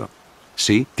atendido.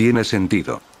 Sí, tiene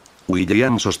sentido.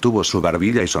 William sostuvo su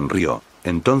barbilla y sonrió.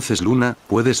 Entonces Luna,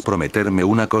 ¿puedes prometerme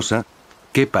una cosa?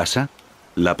 ¿Qué pasa?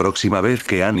 La próxima vez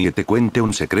que Annie te cuente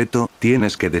un secreto,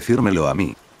 tienes que decírmelo a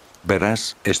mí.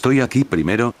 Verás, estoy aquí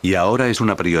primero, y ahora es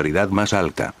una prioridad más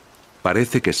alta.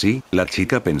 Parece que sí, la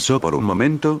chica pensó por un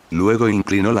momento, luego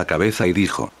inclinó la cabeza y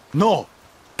dijo. ¡No!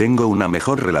 Tengo una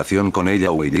mejor relación con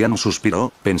ella. William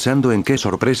suspiró, pensando en qué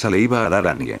sorpresa le iba a dar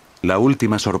Annie. La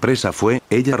última sorpresa fue,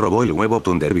 ella robó el huevo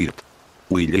Thunderbird.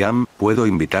 William, ¿puedo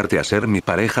invitarte a ser mi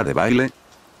pareja de baile?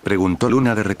 Preguntó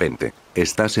Luna de repente.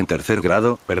 Estás en tercer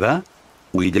grado, ¿verdad?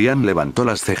 William levantó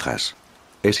las cejas.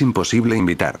 Es imposible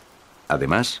invitar.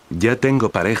 Además, ya tengo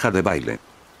pareja de baile.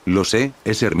 Lo sé,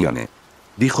 es Hermione.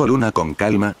 Dijo Luna con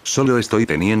calma, solo estoy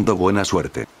teniendo buena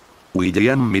suerte.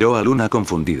 William miró a Luna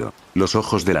confundido. Los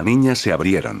ojos de la niña se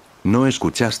abrieron. ¿No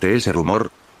escuchaste ese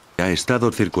rumor? Ha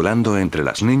estado circulando entre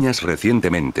las niñas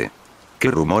recientemente. ¿Qué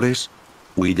rumores?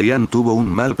 William tuvo un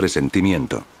mal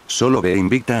presentimiento. Solo ve e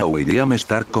invita a William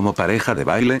Stark como pareja de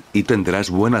baile, y tendrás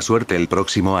buena suerte el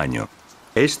próximo año.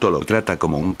 ¿Esto lo trata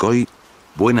como un koi?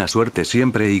 Buena suerte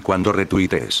siempre y cuando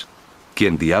retuitees.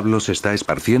 ¿Quién diablos está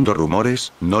esparciendo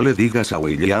rumores? No le digas a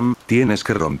William, tienes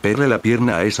que romperle la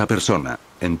pierna a esa persona.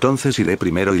 Entonces iré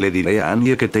primero y le diré a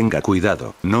Annie que tenga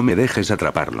cuidado, no me dejes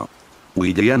atraparlo.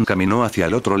 William caminó hacia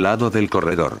el otro lado del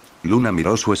corredor. Luna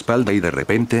miró su espalda y de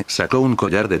repente sacó un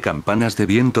collar de campanas de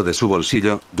viento de su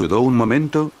bolsillo, dudó un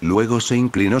momento, luego se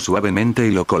inclinó suavemente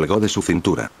y lo colgó de su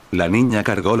cintura. La niña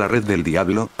cargó la red del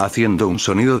diablo, haciendo un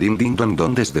sonido ding ding dong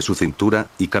dong desde su cintura,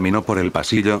 y caminó por el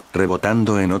pasillo,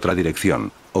 rebotando en otra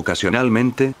dirección.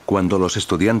 Ocasionalmente, cuando los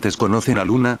estudiantes conocen a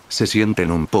Luna, se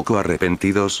sienten un poco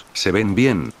arrepentidos, se ven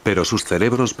bien, pero sus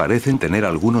cerebros parecen tener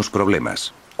algunos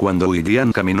problemas. Cuando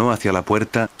William caminó hacia la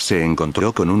puerta, se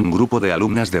encontró con un grupo de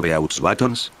alumnas de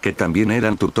Beauxbatons, que también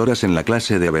eran tutoras en la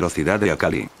clase de velocidad de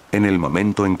Akali. En el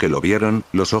momento en que lo vieron,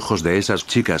 los ojos de esas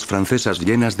chicas francesas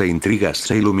llenas de intrigas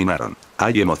se iluminaron.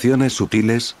 Hay emociones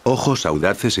sutiles, ojos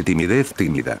audaces y timidez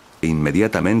tímida.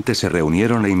 Inmediatamente se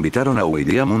reunieron e invitaron a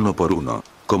William uno por uno.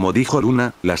 Como dijo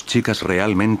Luna, las chicas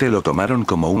realmente lo tomaron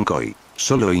como un koi.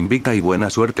 Solo invita y buena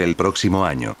suerte el próximo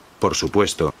año. Por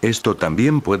supuesto, esto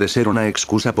también puede ser una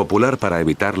excusa popular para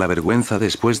evitar la vergüenza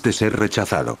después de ser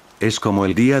rechazado. Es como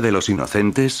el Día de los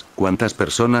Inocentes, ¿cuántas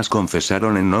personas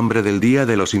confesaron en nombre del Día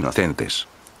de los Inocentes?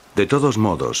 De todos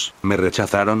modos, me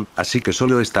rechazaron, así que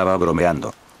solo estaba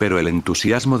bromeando. Pero el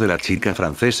entusiasmo de la chica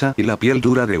francesa y la piel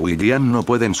dura de William no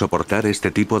pueden soportar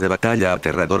este tipo de batalla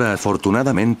aterradora.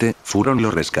 Afortunadamente, Furon lo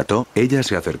rescató, ella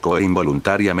se acercó e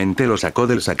involuntariamente lo sacó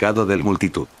del sacado del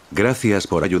multitud. Gracias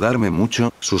por ayudarme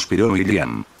mucho, suspiró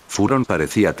William. Furon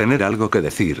parecía tener algo que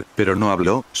decir, pero no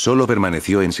habló, solo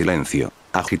permaneció en silencio.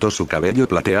 Agitó su cabello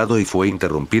plateado y fue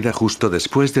interrumpida justo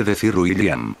después de decir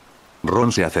William.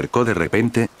 Ron se acercó de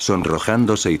repente,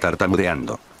 sonrojándose y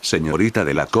tartamudeando. Señorita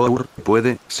de la Cour,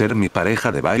 ¿puede ser mi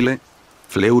pareja de baile?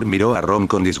 Fleur miró a Ron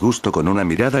con disgusto con una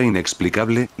mirada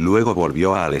inexplicable, luego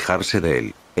volvió a alejarse de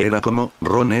él. Era como,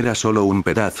 Ron era solo un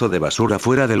pedazo de basura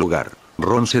fuera de lugar.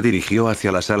 Ron se dirigió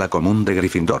hacia la sala común de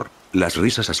Gryffindor. Las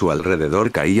risas a su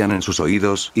alrededor caían en sus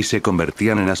oídos y se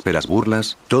convertían en ásperas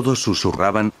burlas, todos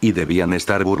susurraban, y debían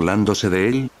estar burlándose de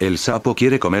él, el sapo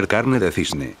quiere comer carne de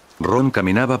cisne. Ron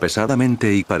caminaba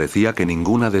pesadamente y parecía que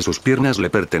ninguna de sus piernas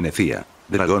le pertenecía.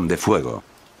 Dragón de fuego.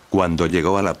 Cuando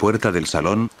llegó a la puerta del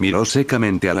salón, miró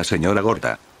secamente a la señora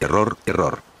gorda. Error,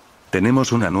 error.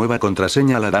 Tenemos una nueva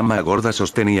contraseña. La dama gorda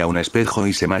sostenía un espejo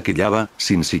y se maquillaba,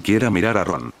 sin siquiera mirar a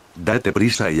Ron. Date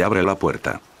prisa y abre la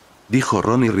puerta. Dijo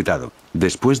Ron irritado.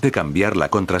 Después de cambiar la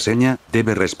contraseña,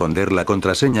 debe responder la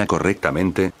contraseña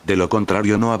correctamente, de lo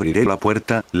contrario no abriré la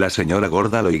puerta. La señora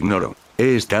gorda lo ignoró.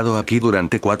 He estado aquí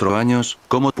durante 4 años,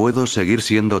 ¿cómo puedo seguir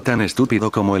siendo tan estúpido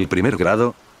como el primer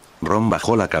grado? Ron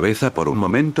bajó la cabeza por un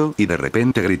momento y de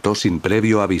repente gritó sin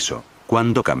previo aviso.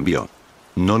 ¿Cuándo cambió?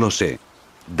 No lo sé.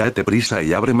 Date prisa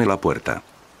y ábreme la puerta.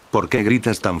 ¿Por qué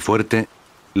gritas tan fuerte?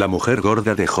 La mujer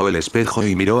gorda dejó el espejo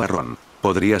y miró a Ron.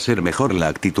 ¿Podría ser mejor la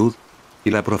actitud?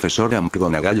 Y la profesora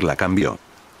McGonagall la cambió.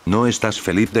 ¿No estás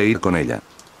feliz de ir con ella?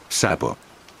 Sapo.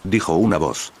 Dijo una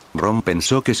voz. Ron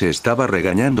pensó que se estaba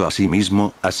regañando a sí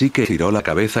mismo, así que giró la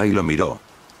cabeza y lo miró.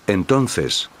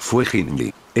 Entonces, fue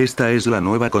Ginny. Esta es la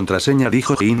nueva contraseña,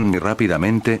 dijo Ginny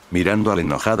rápidamente, mirando al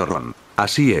enojado Ron.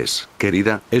 Así es,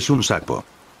 querida, es un sapo.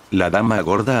 La dama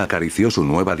gorda acarició su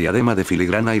nueva diadema de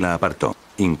filigrana y la apartó.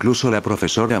 Incluso la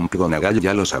profesora McGonagall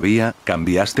ya lo sabía.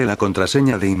 ¿Cambiaste la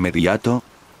contraseña de inmediato?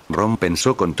 Ron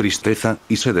pensó con tristeza,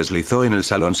 y se deslizó en el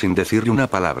salón sin decirle una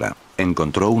palabra.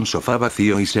 Encontró un sofá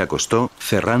vacío y se acostó,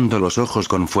 cerrando los ojos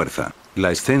con fuerza.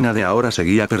 La escena de ahora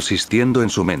seguía persistiendo en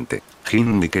su mente.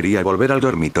 Ginny quería volver al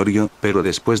dormitorio, pero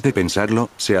después de pensarlo,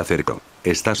 se acercó.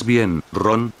 ¿Estás bien,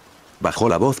 Ron? Bajó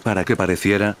la voz para que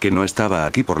pareciera que no estaba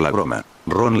aquí por la broma.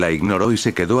 Ron la ignoró y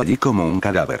se quedó allí como un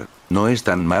cadáver. No es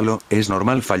tan malo, es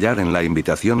normal fallar en la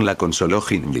invitación, la consoló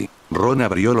Ginny. Ron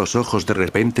abrió los ojos de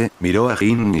repente, miró a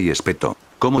Ginny y espetó.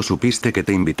 ¿Cómo supiste que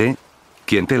te invité?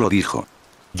 ¿Quién te lo dijo?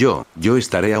 Yo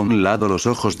estaré a un lado. Los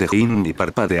ojos de Ginny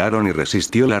parpadearon y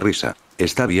resistió la risa.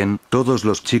 Está bien, todos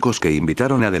los chicos que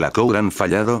invitaron a adelantado han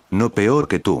fallado, no peor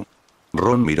que tú.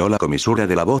 Ron miró la comisura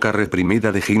de la boca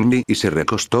reprimida de Ginny y se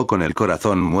recostó con el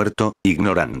corazón muerto,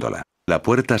 ignorándola. La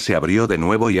puerta se abrió de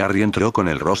nuevo y Harry entró con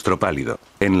el rostro pálido.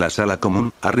 En la sala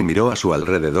común, Harry miró a su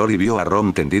alrededor y vio a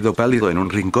Ron tendido pálido en un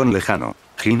rincón lejano.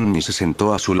 Ginny se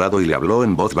sentó a su lado y le habló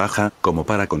en voz baja, como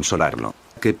para consolarlo.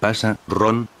 ¿Qué pasa,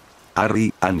 Ron?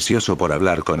 Harry, ansioso por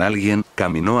hablar con alguien,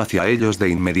 caminó hacia ellos de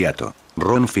inmediato.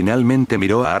 Ron finalmente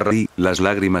miró a Harry, las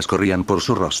lágrimas corrían por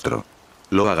su rostro.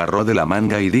 Lo agarró de la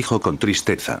manga y dijo con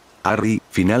tristeza. Harry,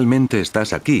 finalmente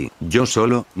estás aquí, yo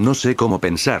solo, no sé cómo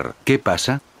pensar, ¿qué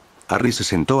pasa? Harry se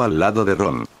sentó al lado de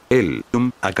Ron. Él,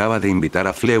 acaba de invitar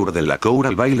a Fleur de la Cour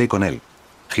al baile con él.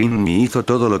 Ginny hizo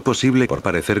todo lo posible por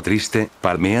parecer triste,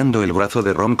 palmeando el brazo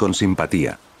de Ron con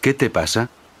simpatía. ¿Qué te pasa?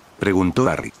 Preguntó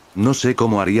Harry. No sé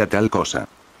cómo haría tal cosa.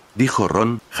 Dijo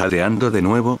Ron, jadeando de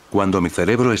nuevo, cuando mi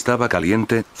cerebro estaba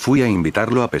caliente, fui a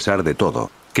invitarlo a pesar de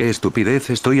todo. ¿Qué estupidez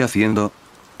estoy haciendo?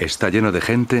 Está lleno de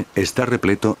gente, está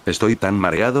repleto, estoy tan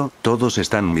mareado, todos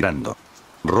están mirando.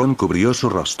 Ron cubrió su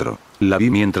rostro. La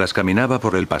vi mientras caminaba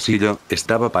por el pasillo,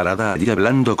 estaba parada allí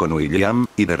hablando con William,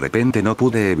 y de repente no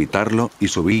pude evitarlo, y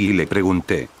subí y le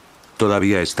pregunté.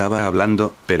 Todavía estaba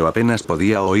hablando, pero apenas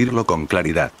podía oírlo con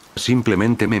claridad.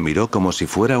 Simplemente me miró como si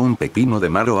fuera un pepino de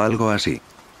mar o algo así.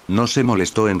 No se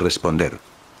molestó en responder.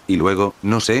 Y luego,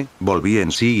 no sé, volví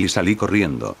en sí y salí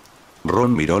corriendo.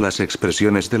 Ron miró las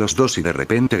expresiones de los dos y de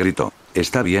repente gritó.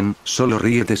 Está bien, solo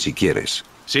ríete si quieres.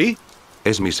 ¿Sí?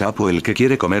 Es mi sapo el que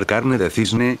quiere comer carne de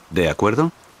cisne, ¿de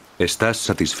acuerdo? ¿Estás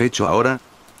satisfecho ahora?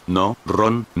 No,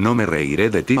 Ron, no me reiré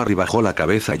de ti. Harry bajó la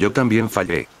cabeza. Yo también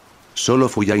fallé. Solo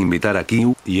fui a invitar a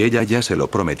Q, y ella ya se lo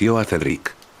prometió a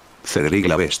Cedric. Cedric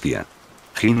la bestia.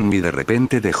 Ginny de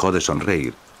repente dejó de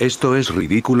sonreír. Esto es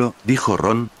ridículo, dijo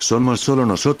Ron, somos solo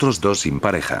nosotros dos sin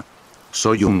pareja.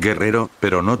 Soy un guerrero,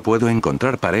 pero no puedo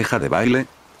encontrar pareja de baile.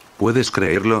 ¿Puedes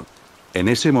creerlo? En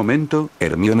ese momento,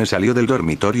 Hermione salió del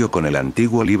dormitorio con el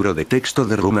antiguo libro de texto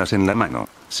de runas en la mano.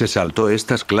 Se saltó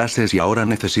estas clases y ahora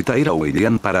necesita ir a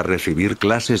William para recibir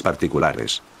clases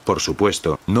particulares. Por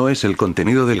supuesto, no es el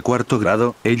contenido del 4º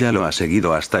grado, ella lo ha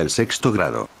seguido hasta el 6º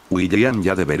grado. William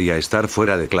ya debería estar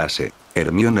fuera de clase.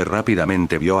 Hermione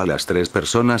rápidamente vio a las 3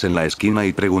 personas en la esquina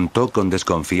y preguntó con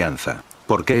desconfianza.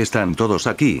 ¿Por qué están todos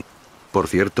aquí? Por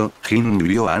cierto, Ginny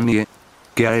vio a Annie.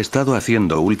 ¿Qué ha estado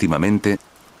haciendo últimamente?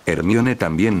 Hermione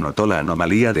también notó la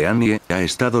anomalía de Annie, ha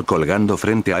estado colgando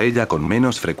frente a ella con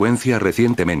menos frecuencia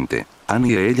recientemente.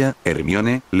 Annie ella,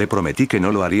 Hermione, le prometí que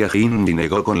no lo haría. Ginny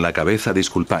negó con la cabeza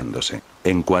disculpándose.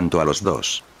 En cuanto a los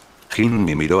dos.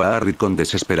 Ginny miró a Harry con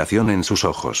desesperación en sus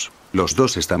ojos. Los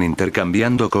dos están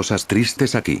intercambiando cosas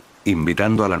tristes aquí,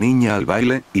 invitando a la niña al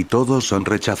baile, y todos son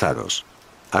rechazados.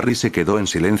 Harry se quedó en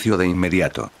silencio de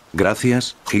inmediato.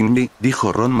 Gracias, Ginny,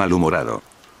 dijo Ron malhumorado.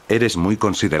 Eres muy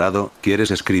considerado,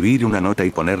 ¿quieres escribir una nota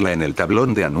y ponerla en el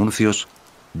tablón de anuncios?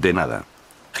 De nada.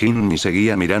 Ginny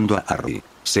seguía mirando a Harry.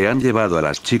 Se han llevado a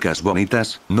las chicas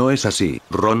bonitas, ¿no es así,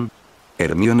 Ron?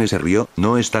 Hermione se rió,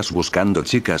 ¿no estás buscando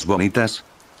chicas bonitas?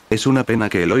 Es una pena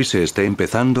que Eloise esté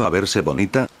empezando a verse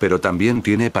bonita, pero también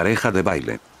tiene pareja de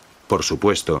baile. Por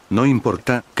supuesto, no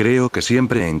importa, creo que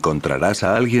siempre encontrarás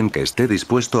a alguien que esté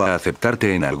dispuesto a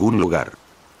aceptarte en algún lugar.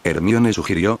 Hermione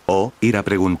sugirió, ir a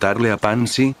preguntarle a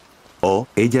Pansy.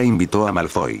 Ella invitó a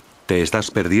Malfoy. Te estás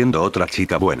perdiendo otra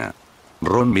chica buena.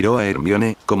 Ron miró a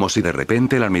Hermione, como si de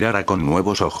repente la mirara con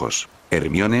nuevos ojos.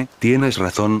 Hermione, tienes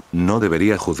razón, no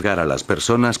debería juzgar a las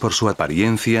personas por su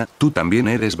apariencia, tú también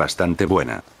eres bastante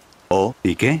buena.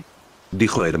 ¿Y qué?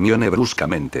 Dijo Hermione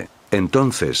bruscamente.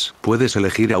 Entonces, puedes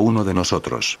elegir a uno de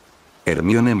nosotros.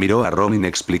 Hermione miró a Ron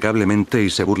inexplicablemente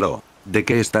y se burló. ¿De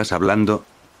qué estás hablando?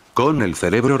 ¿Con el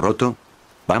cerebro roto?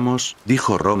 Vamos,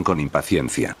 dijo Ron con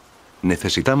impaciencia.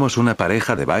 Necesitamos una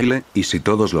pareja de baile, y si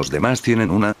todos los demás tienen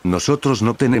una, nosotros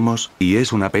no tenemos, y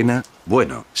es una pena.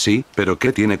 Bueno, sí, pero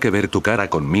 ¿qué tiene que ver tu cara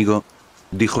conmigo?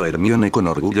 Dijo Hermione con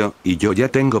orgullo, y yo ya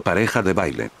tengo pareja de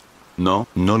baile. No,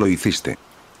 no lo hiciste.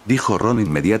 Dijo Ron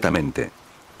inmediatamente.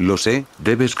 Lo sé,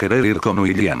 debes querer ir con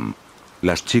William.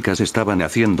 Las chicas estaban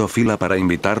haciendo fila para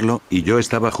invitarlo, y yo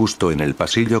estaba justo en el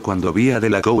pasillo cuando vi a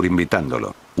Delacour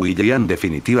invitándolo. William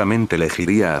definitivamente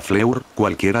elegiría a Fleur,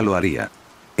 cualquiera lo haría.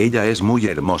 Ella es muy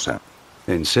hermosa.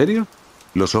 ¿En serio?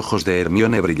 Los ojos de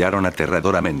Hermione brillaron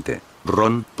aterradoramente.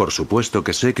 Ron, por supuesto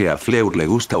que sé que a Fleur le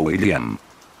gusta William.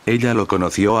 Ella lo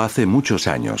conoció hace muchos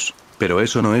años. Pero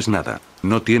eso no es nada.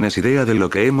 No tienes idea de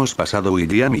lo que hemos pasado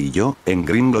William y yo, en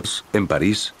Gringotts, en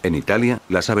París, en Italia,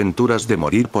 las aventuras de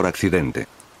morir por accidente.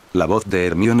 La voz de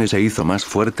Hermione se hizo más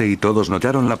fuerte y todos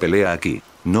notaron la pelea aquí.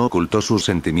 No ocultó sus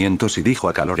sentimientos y dijo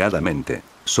acaloradamente: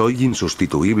 soy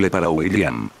insustituible para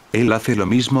William. Él hace lo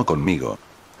mismo conmigo.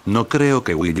 No creo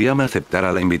que William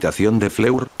aceptara la invitación de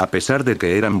Fleur, a pesar de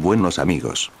que eran buenos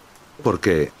amigos. ¿Por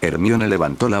qué? Hermione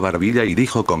levantó la barbilla y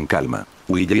dijo con calma: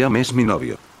 William es mi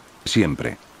novio.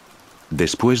 Siempre.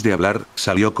 Después de hablar,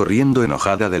 salió corriendo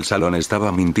enojada del salón.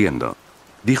 Estaba mintiendo.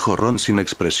 Dijo Ron sin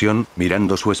expresión,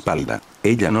 mirando su espalda.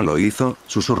 Ella no lo hizo,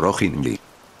 susurró Ginny.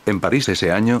 En París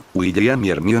ese año, William y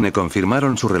Hermione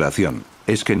confirmaron su relación.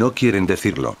 Es que no quieren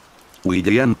decirlo.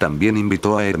 William también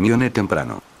invitó a Hermione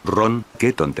temprano. Ron,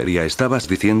 ¿qué tontería estabas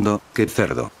diciendo? ¡Qué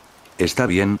cerdo! Está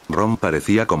bien, Ron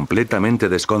parecía completamente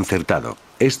desconcertado.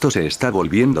 Esto se está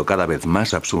volviendo cada vez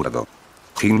más absurdo.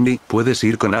 Ginny, puedes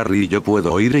ir con Harry y yo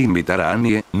puedo ir e invitar a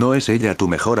Annie, ¿no es ella tu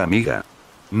mejor amiga?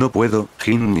 No puedo,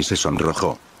 Ginny se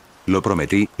sonrojó. Lo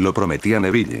prometí a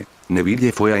Neville.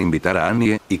 Neville fue a invitar a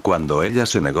Annie, y cuando ella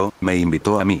se negó, me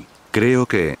invitó a mí. Creo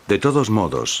que, de todos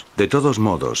modos,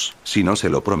 si no se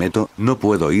lo prometo, no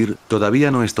puedo ir,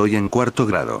 todavía no estoy en cuarto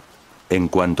grado. En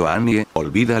cuanto a Annie,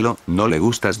 olvídalo, no le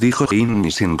gustas, dijo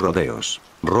Ginny sin rodeos.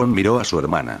 Ron miró a su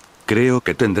hermana. Creo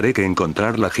que tendré que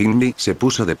encontrarla. Ginny se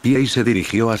puso de pie y se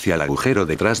dirigió hacia el agujero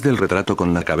detrás del retrato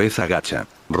con la cabeza gacha.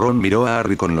 Ron miró a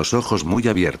Harry con los ojos muy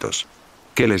abiertos.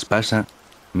 ¿Qué les pasa?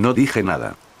 No dije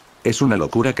nada. Es una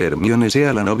locura que Hermione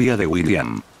sea la novia de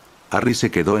William. Harry se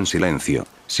quedó en silencio.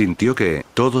 Sintió que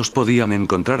todos podían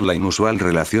encontrar la inusual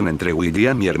relación entre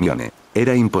William y Hermione.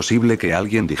 Era imposible que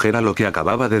alguien dijera lo que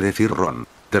acababa de decir Ron.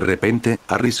 De repente,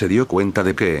 Harry se dio cuenta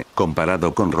de que,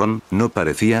 comparado con Ron, no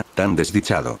parecía tan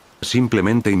desdichado.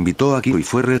 Simplemente invitó a Q y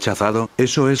fue rechazado,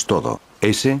 eso es todo.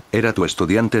 ¿Ese era tu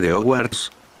estudiante de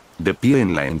Hogwarts? De pie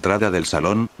en la entrada del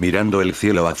salón, mirando el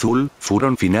cielo azul,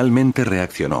 Furon finalmente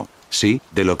reaccionó. Sí,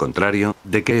 de lo contrario,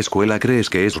 ¿de qué escuela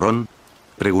crees que es Ron?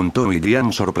 Preguntó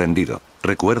William sorprendido.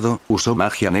 Recuerdo, usó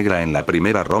magia negra en la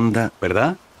primera ronda,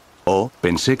 ¿verdad? Oh,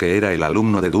 pensé que era el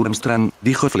alumno de Durmstrang,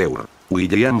 dijo Fleur.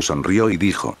 William sonrió y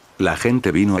dijo: la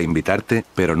gente vino a invitarte,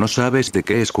 pero no sabes de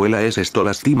qué escuela es. Esto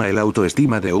lastima el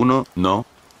autoestima de uno, ¿no?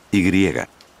 Y.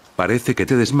 Parece que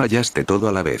te desmayaste todo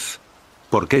a la vez.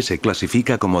 ¿Por qué se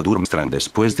clasifica como Durmstrang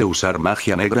después de usar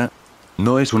magia negra?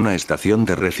 No es una estación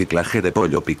de reciclaje de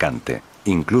pollo picante.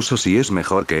 Incluso si es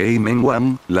mejor que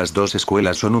Eimenwam, las dos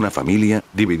escuelas son una familia,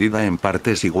 dividida en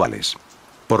partes iguales.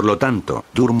 Por lo tanto,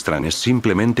 Durmstrang es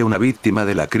simplemente una víctima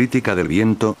de la crítica del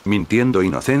viento, mintiendo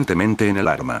inocentemente en el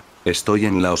arma. ¿Estoy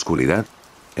en la oscuridad?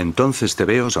 Entonces te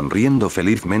veo sonriendo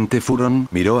felizmente. Furon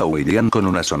miró a William con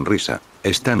una sonrisa.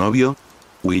 ¿Está novio?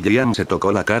 William se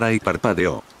tocó la cara y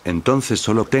parpadeó. Entonces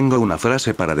solo tengo una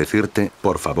frase para decirte,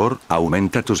 por favor,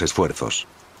 aumenta tus esfuerzos.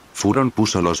 Furon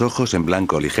puso los ojos en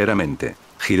blanco ligeramente.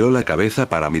 Giró la cabeza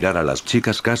para mirar a las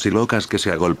chicas casi locas que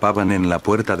se agolpaban en la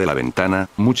puerta de la ventana,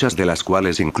 muchas de las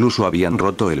cuales incluso habían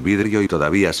roto el vidrio y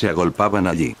todavía se agolpaban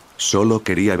allí. Solo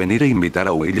quería venir e invitar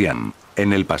a William.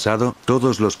 En el pasado,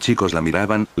 todos los chicos la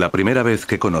miraban, la primera vez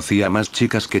que conocía más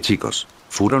chicas que chicos.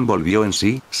 Furon volvió en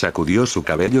sí, sacudió su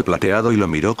cabello plateado y lo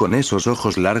miró con esos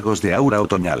ojos largos de aura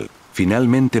otoñal.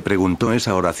 Finalmente preguntó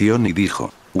esa oración y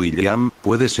dijo: William,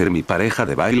 ¿puedes ser mi pareja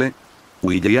de baile?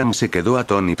 William se quedó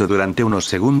atónito durante unos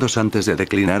segundos antes de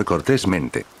declinar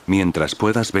cortésmente. Mientras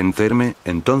puedas vencerme,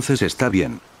 entonces está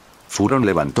bien. Furon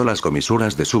levantó las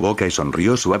comisuras de su boca y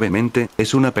sonrió suavemente.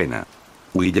 Es una pena.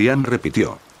 William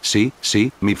repitió: sí,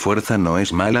 mi fuerza no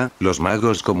es mala, los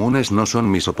magos comunes no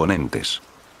son mis oponentes.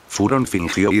 Furon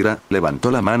fingió ira,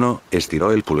 levantó la mano,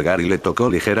 estiró el pulgar y le tocó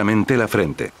ligeramente la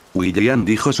frente. William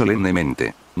dijo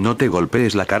solemnemente: no te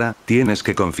golpees la cara, tienes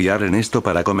que confiar en esto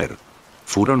para comer.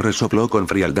 Furon resopló con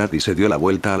frialdad y se dio la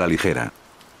vuelta a la ligera.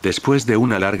 Después de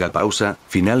una larga pausa,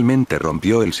 finalmente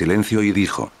rompió el silencio y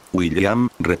dijo: William,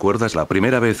 ¿recuerdas la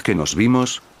primera vez que nos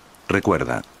vimos?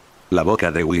 Recuerda. La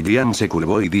boca de William se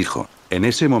curvó y dijo: en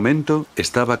ese momento,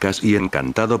 estaba casi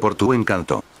encantado por tu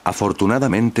encanto.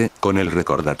 Afortunadamente, con el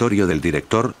recordatorio del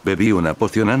director, bebí una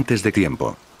poción antes de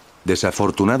tiempo.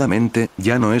 Desafortunadamente,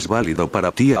 ya no es válido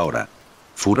para ti ahora.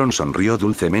 Furon sonrió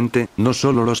dulcemente, no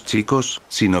solo los chicos,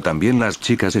 sino también las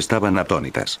chicas estaban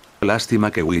atónitas.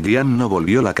 Lástima que William no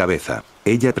volvió la cabeza.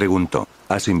 Ella preguntó,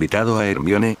 ¿has invitado a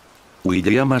Hermione?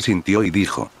 William asintió y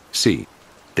dijo, sí.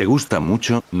 ¿Te gusta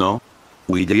mucho, no?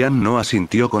 William no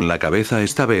asintió con la cabeza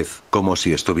esta vez, como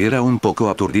si estuviera un poco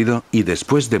aturdido, y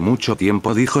después de mucho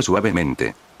tiempo dijo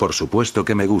suavemente, por supuesto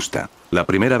que me gusta. La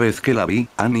primera vez que la vi,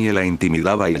 Annie la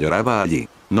intimidaba y lloraba allí.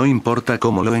 No importa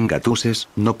cómo lo engatuses,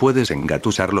 no puedes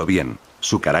engatusarlo bien.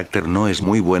 Su carácter no es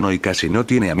muy bueno y casi no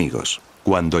tiene amigos.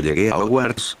 Cuando llegué a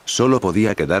Hogwarts, solo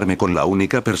podía quedarme con la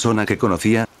única persona que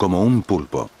conocía, como un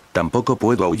pulpo. Tampoco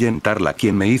puedo ahuyentarla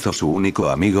quien me hizo su único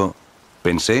amigo.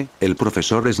 Pensé, el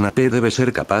profesor Snape debe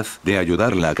ser capaz de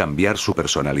ayudarla a cambiar su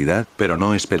personalidad, pero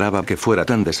no esperaba que fuera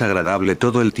tan desagradable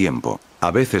todo el tiempo.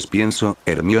 A veces pienso,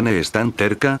 Hermione es tan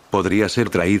terca, ¿podría ser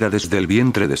traída desde el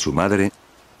vientre de su madre?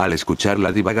 Al escuchar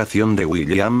la divagación de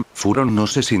William, Furon no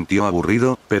se sintió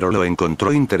aburrido, pero lo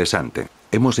encontró interesante.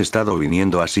 Hemos estado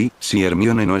viniendo así, si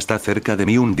Hermione no está cerca de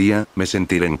mí un día, me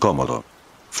sentiré incómodo.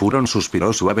 Furon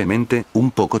suspiró suavemente,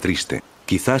 un poco triste.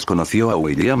 Quizás conoció a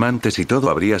William antes y todo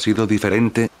habría sido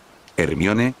diferente.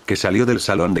 Hermione, que salió del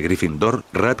salón de Gryffindor,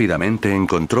 rápidamente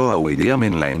encontró a William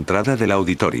en la entrada del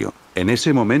auditorio. En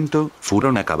ese momento,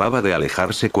 Furon acababa de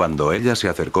alejarse cuando ella se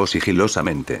acercó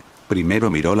sigilosamente. Primero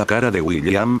miró la cara de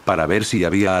William para ver si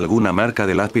había alguna marca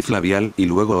de lápiz labial y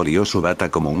luego olió su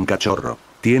bata como un cachorro.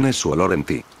 Tienes su olor en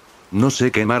ti. No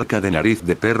sé qué marca de nariz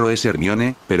de perro es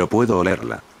Hermione, pero puedo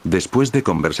olerla. Después de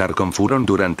conversar con Furon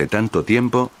durante tanto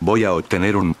tiempo, voy a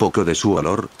obtener un poco de su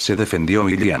olor, se defendió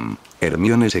William.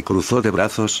 Hermione se cruzó de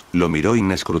brazos, lo miró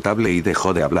inescrutable y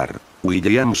dejó de hablar.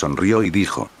 William sonrió y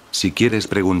dijo, si quieres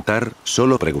preguntar,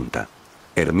 solo pregunta.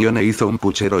 Hermione hizo un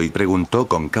puchero y preguntó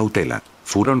con cautela,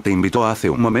 ¿Furon te invitó hace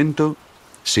un momento?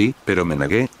 Sí, pero me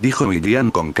negué, dijo William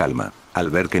con calma. Al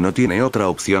ver que no tiene otra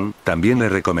opción, también le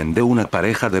recomendé una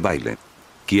pareja de baile.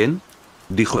 ¿Quién?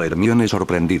 Dijo Hermione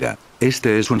sorprendida.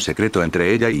 Este es un secreto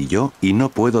entre ella y yo, y no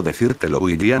puedo decírtelo.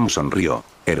 William sonrió.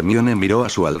 Hermione miró a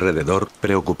su alrededor,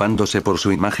 preocupándose por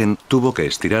su imagen, tuvo que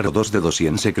estirar dos dedos y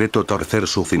en secreto torcer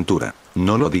su cintura.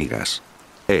 No lo digas.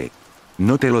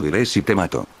 No te lo diré si te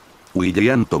mato.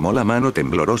 William tomó la mano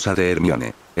temblorosa de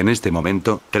Hermione. En este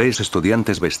momento, 3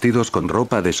 estudiantes vestidos con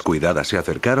ropa descuidada se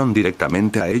acercaron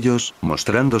directamente a ellos,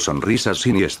 mostrando sonrisas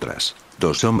siniestras.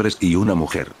 2 hombres y una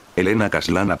mujer. Helena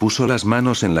Caslana puso las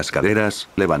manos en las caderas,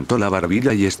 levantó la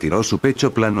barbilla y estiró su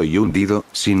pecho plano y hundido,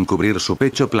 sin cubrir su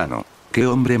pecho plano. ¡Qué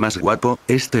hombre más guapo!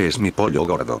 Este es mi pollo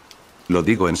gordo. Lo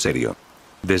digo en serio.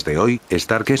 Desde hoy,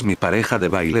 Stark es mi pareja de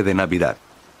baile de Navidad.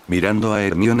 Mirando a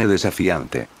Hermione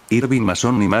desafiante. Irving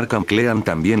Mason y Markham Clean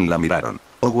también la miraron.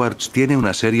 Hogwarts tiene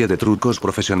una serie de trucos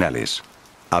profesionales.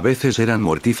 A veces eran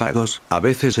mortífagos, a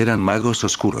veces eran magos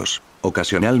oscuros.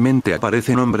 Ocasionalmente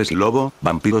aparecen hombres lobo,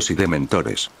 vampiros y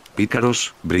dementores.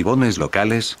 Pícaros, bribones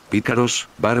locales, pícaros,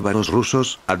 bárbaros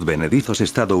rusos, advenedizos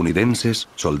estadounidenses,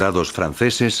 soldados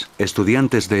franceses,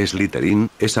 estudiantes de Slytherin,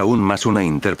 es aún más una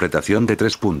interpretación de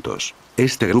 3 puntos.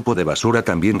 Este grupo de basura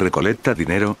también recolecta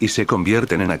dinero y se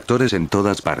convierten en actores en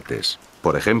todas partes.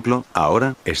 Por ejemplo,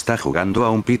 ahora, está jugando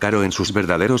a un pícaro en sus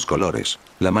verdaderos colores.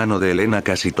 La mano de Helena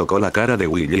casi tocó la cara de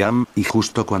William, y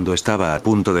justo cuando estaba a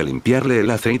punto de limpiarle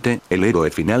el aceite, el héroe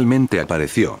finalmente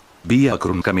apareció. Vi a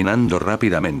Krum caminando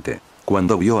rápidamente.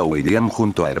 Cuando vio a William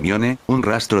junto a Hermione, un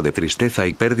rastro de tristeza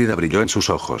y pérdida brilló en sus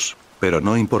ojos. Pero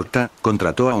no importa,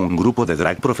 contrató a un grupo de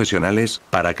drag profesionales,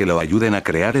 para que lo ayuden a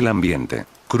crear el ambiente.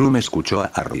 Krum escuchó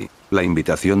a Harry. La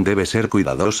invitación debe ser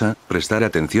cuidadosa, prestar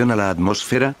atención a la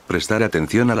atmósfera, prestar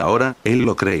atención a la hora, él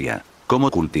lo creía. ¿Cómo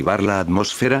cultivar la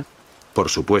atmósfera? Por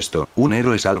supuesto, un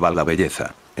héroe salva la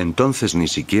belleza. Entonces ni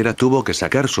siquiera tuvo que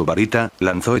sacar su varita,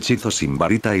 lanzó hechizos sin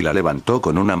varita y la levantó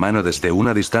con una mano desde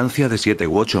una distancia de 7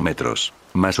 u 8 metros.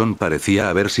 Mason parecía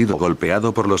haber sido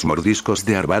golpeado por los mordiscos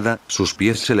de Arvada, sus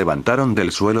pies se levantaron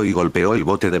del suelo y golpeó el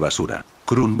bote de basura.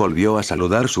 Krum volvió a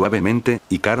saludar suavemente,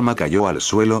 y Karma cayó al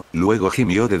suelo, luego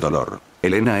gimió de dolor.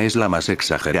 Helena es la más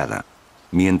exagerada.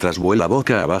 Mientras vuela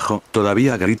boca abajo,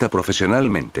 todavía grita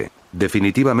profesionalmente.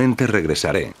 Definitivamente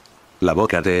regresaré. La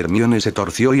boca de Hermione se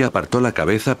torció y apartó la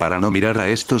cabeza para no mirar a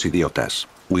estos idiotas.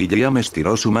 William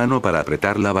estiró su mano para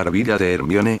apretar la barbilla de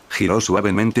Hermione, giró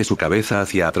suavemente su cabeza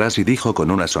hacia atrás y dijo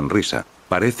con una sonrisa.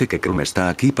 Parece que Krum está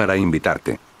aquí para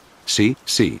invitarte. Sí,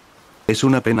 sí. Es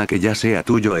una pena que ya sea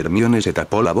tuyo. Hermione se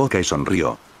tapó la boca y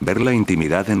sonrió. Ver la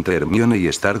intimidad entre Hermione y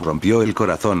Stark rompió el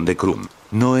corazón de Krum.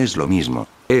 No es lo mismo.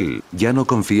 Él, ya no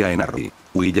confía en Harry.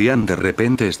 William de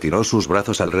repente estiró sus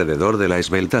brazos alrededor de la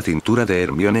esbelta cintura de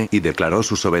Hermione y declaró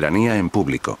su soberanía en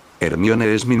público.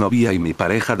 Hermione es mi novia y mi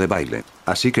pareja de baile.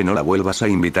 Así que no la vuelvas a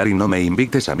invitar y no me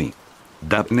invites a mí.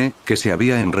 Daphne, que se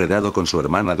había enredado con su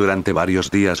hermana durante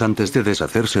varios días antes de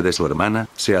deshacerse de su hermana,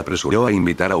 se apresuró a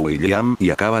invitar a William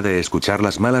y acaba de escuchar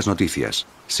las malas noticias.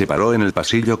 Se paró en el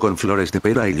pasillo con flores de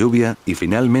pera y lluvia, y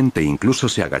finalmente incluso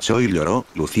se agachó y lloró,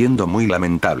 luciendo muy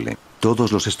lamentable.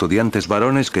 Todos los estudiantes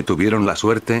varones que tuvieron la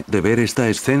suerte de ver esta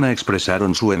escena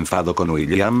expresaron su enfado con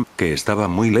William, que estaba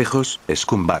muy lejos,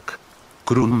 scumbag.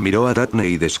 Krum miró a Daphne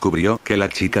y descubrió que la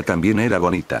chica también era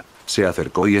bonita. Se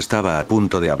acercó y estaba a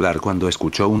punto de hablar cuando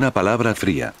escuchó una palabra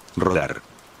fría: rodar.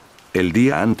 El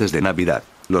día antes de Navidad,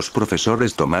 los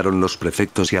profesores tomaron los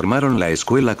prefectos y armaron la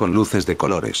escuela con luces de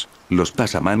colores. Los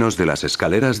pasamanos de las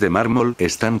escaleras de mármol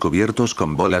están cubiertos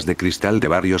con bolas de cristal de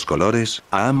varios colores,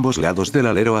 a ambos lados del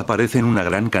alero aparecen una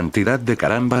gran cantidad de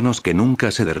carámbanos que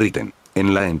nunca se derriten.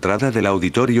 En la entrada del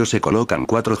auditorio se colocan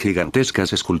 4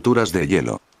 gigantescas esculturas de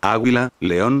hielo: águila,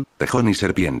 león, tejón y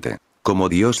serpiente, como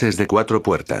dioses de 4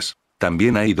 puertas.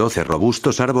 También hay 12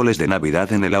 robustos árboles de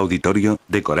Navidad en el auditorio,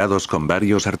 decorados con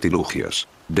varios artilugios,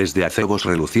 desde acebos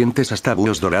relucientes hasta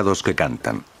búhos dorados que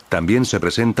cantan. También se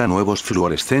presentan huevos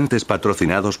fluorescentes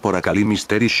patrocinados por Akali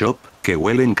Mystery Shop, que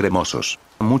huelen cremosos.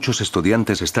 Muchos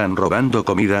estudiantes están robando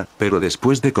comida, pero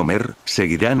después de comer,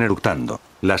 seguirán eructando.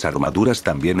 Las armaduras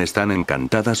también están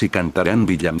encantadas y cantarán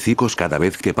villancicos cada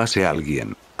vez que pase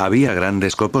alguien. Había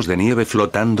grandes copos de nieve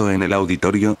flotando en el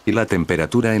auditorio, y la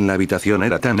temperatura en la habitación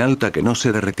era tan alta que no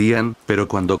se derretían, pero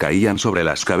cuando caían sobre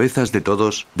las cabezas de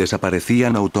todos,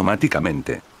 desaparecían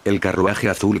automáticamente. El carruaje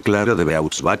azul claro de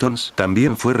Beau's Buttons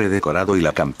también fue redecorado y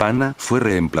la campana fue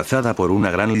reemplazada por una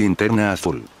gran linterna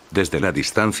azul. Desde la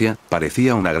distancia,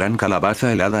 parecía una gran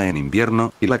calabaza helada en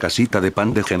invierno, y la casita de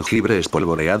pan de jengibre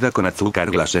espolvoreada con azúcar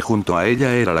glacé junto a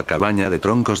ella era la cabaña de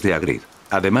troncos de Hagrid.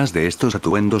 Además de estos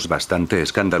atuendos bastante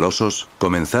escandalosos,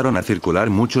 comenzaron a circular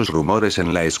muchos rumores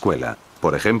en la escuela.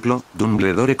 Por ejemplo,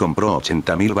 Dumbledore compró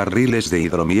 80.000 barriles de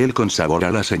hidromiel con sabor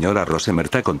a la señora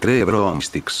Rosemerta con 3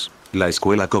 broomsticks. La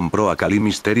escuela compró a Akali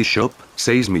Mystery Shop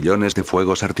 6 millones de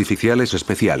fuegos artificiales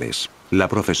especiales. La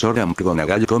profesora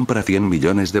McGonagall compra 100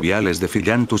 millones de viales de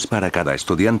Fillantus para cada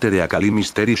estudiante de Akali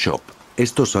Mystery Shop.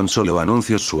 Estos son solo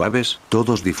anuncios suaves,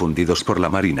 todos difundidos por la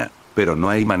Marina. Pero no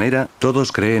hay manera,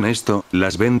 todos creen esto,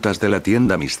 las ventas de la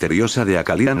tienda misteriosa de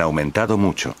Akali han aumentado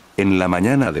mucho. En la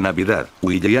mañana de Navidad,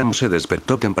 William se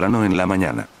despertó temprano en la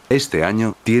mañana. Este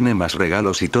año, tiene más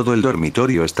regalos y todo el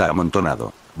dormitorio está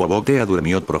amontonado. Bobotea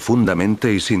durmió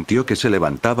profundamente y sintió que se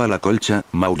levantaba la colcha,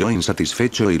 maulló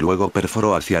insatisfecho y luego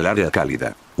perforó hacia el área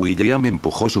cálida. William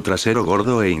empujó su trasero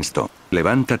gordo e instó: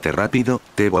 levántate rápido,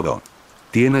 Bobo.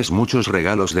 Tienes muchos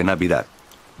regalos de Navidad.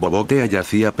 Bobotea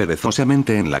yacía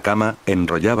perezosamente en la cama,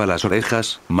 enrollaba las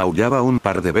orejas, maullaba un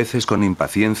par de veces con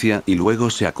impaciencia y luego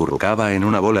se acurrucaba en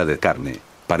una bola de carne.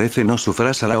 Parece no su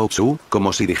frase a Lao Tzu,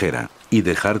 como si dijera: ¿y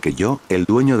dejar que yo, el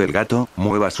dueño del gato,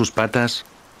 mueva sus patas?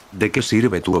 ¿De qué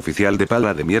sirve tu oficial de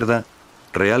pala de mierda?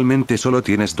 Realmente solo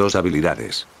tienes 2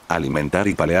 habilidades: alimentar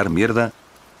y palear mierda.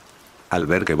 Al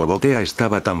ver que Bobotea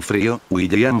estaba tan frío,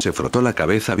 William se frotó la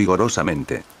cabeza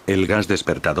vigorosamente. El gas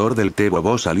despertador del té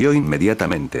Bobo salió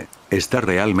inmediatamente. Está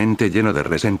realmente lleno de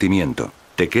resentimiento.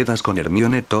 Te quedas con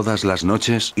Hermione todas las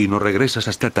noches y no regresas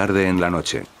hasta tarde en la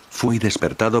noche. Fui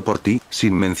despertado por ti,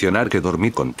 sin mencionar que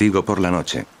dormí contigo por la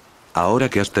noche. Ahora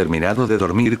que has terminado de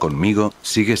dormir conmigo,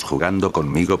 sigues jugando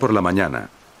conmigo por la mañana.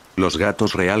 Los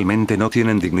gatos realmente no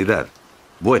tienen dignidad.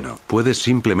 Bueno, puedes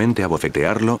simplemente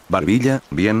abofetearlo, barbilla,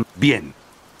 bien, bien.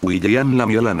 William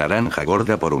lamió la naranja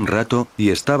gorda por un rato, y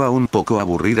estaba un poco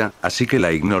aburrida, así que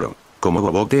la ignoró. Como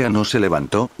Bobotea no se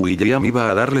levantó, William iba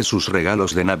a darle sus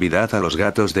regalos de Navidad a los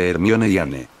gatos de Hermione y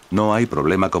Anne. No hay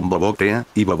problema con Bobotea,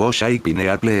 y Bobosha y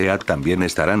Pineapple también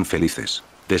estarán felices.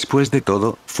 Después de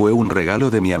todo, fue un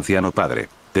regalo de mi anciano padre.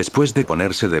 Después de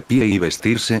ponerse de pie y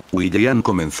vestirse, William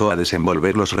comenzó a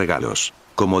desenvolver los regalos.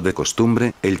 Como de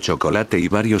costumbre, el chocolate y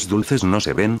varios dulces no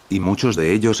se ven, y muchos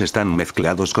de ellos están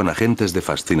mezclados con agentes de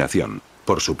fascinación.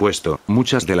 Por supuesto,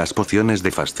 muchas de las pociones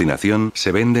de fascinación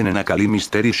se venden en Akali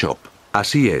Mystery Shop.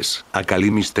 Así es, Akali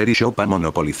Mystery Shop ha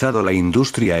monopolizado la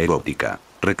industria erótica.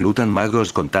 Reclutan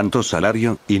magos con tanto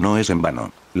salario, y no es en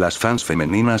vano. Las fans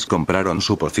femeninas compraron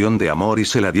su poción de amor y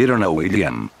se la dieron a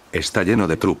William. Está lleno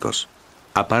de trucos.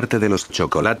 Aparte de los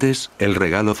chocolates, el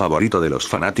regalo favorito de los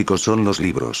fanáticos son los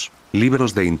libros.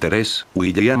 Libros de interés,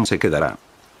 William se quedará.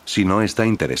 Si no está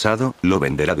interesado, lo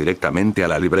venderá directamente a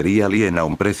la librería Lien a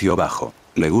un precio bajo.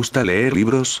 ¿Le gusta leer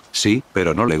libros? Sí,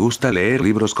 pero no le gusta leer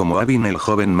libros como Avin el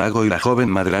joven mago y la joven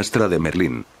madrastra de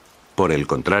Merlín. Por el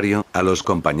contrario, a los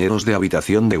compañeros de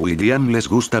habitación de William les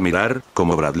gusta mirar,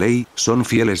 como Bradley, son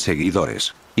fieles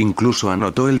seguidores. Incluso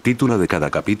anotó el título de cada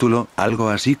capítulo, algo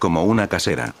así como una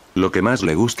casera. Lo que más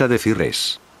le gusta decir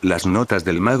es: Las notas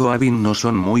del mago Avin no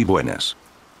son muy buenas.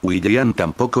 William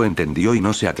tampoco entendió y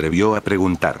no se atrevió a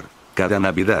preguntar. Cada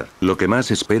Navidad, lo que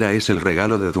más espera es el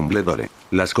regalo de Dumbledore.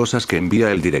 Las cosas que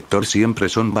envía el director siempre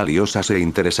son valiosas e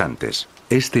interesantes.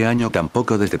 Este año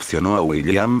tampoco decepcionó a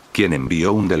William, quien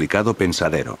envió un delicado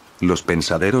pensadero. Los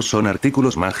pensaderos son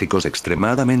artículos mágicos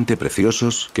extremadamente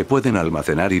preciosos que pueden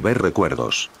almacenar y ver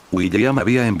recuerdos. William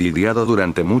había envidiado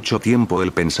durante mucho tiempo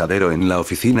el pensadero en la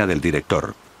oficina del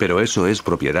director. Pero eso es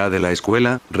propiedad de la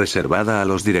escuela, reservada a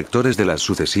los directores de las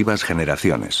sucesivas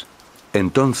generaciones.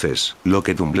 Entonces, lo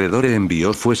que Dumbledore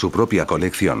envió fue su propia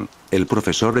colección. El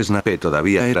profesor Snape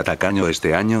todavía era tacaño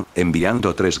este año,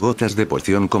 enviando 3 gotas de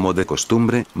poción como de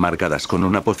costumbre, marcadas con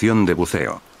una poción de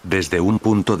buceo. Desde un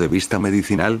punto de vista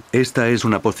medicinal, esta es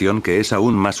una poción que es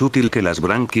aún más útil que las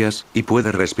branquias, y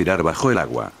puede respirar bajo el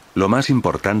agua. Lo más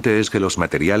importante es que los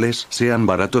materiales sean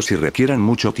baratos y requieran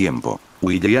mucho tiempo.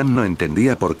 William no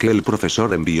entendía por qué el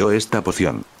profesor envió esta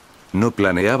poción. No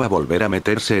planeaba volver a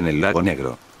meterse en el lago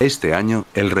negro. Este año,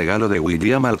 el regalo de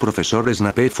William al profesor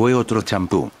Snape fue otro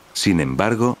champú. Sin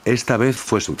embargo, esta vez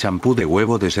fue su champú de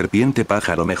huevo de serpiente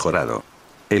pájaro mejorado.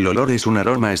 El olor es un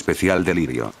aroma especial de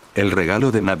lirio. El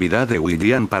regalo de Navidad de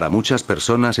William para muchas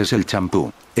personas es el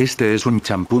champú. Este es un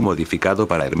champú modificado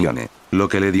para Hermione. Lo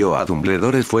que le dio a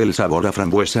Dumbledore fue el sabor a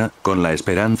frambuesa, con la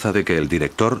esperanza de que el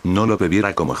director no lo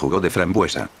bebiera como jugo de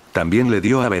frambuesa. También le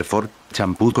dio a Berford,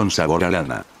 champú con sabor a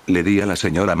lana. Le di a la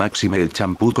señora Máxime el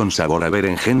champú con sabor a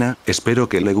berenjena, espero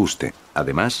que le guste.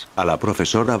 Además, a la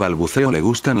profesora Balbuceo le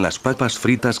gustan las papas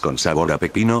fritas con sabor a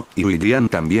pepino, y William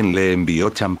también le envió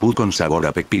champú con sabor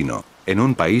a pepino. En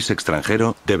un país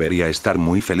extranjero, debería estar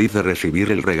muy feliz de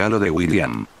recibir el regalo de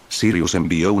William. Sirius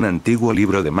envió un antiguo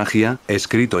libro de magia,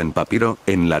 escrito en papiro,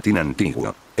 en latín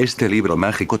antiguo. Este libro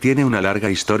mágico tiene una larga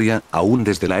historia, aún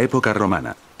desde la época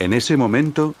romana. En ese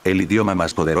momento, el idioma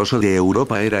más poderoso de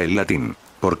Europa era el latín.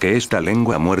 Porque esta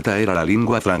lengua muerta era la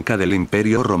lengua franca del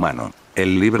Imperio Romano.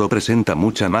 El libro presenta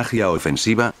mucha magia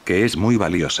ofensiva, que es muy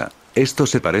valiosa. Esto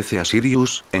se parece a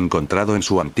Sirius, encontrado en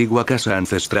su antigua casa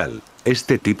ancestral.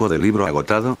 Este tipo de libro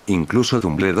agotado, incluso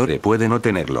Dumbledore puede no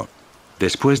tenerlo.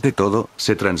 Después de todo,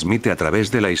 se transmite a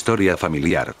través de la historia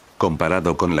familiar.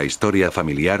 Comparado con la historia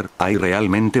familiar, hay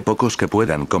realmente pocos que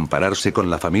puedan compararse con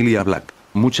la familia Black.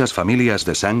 Muchas familias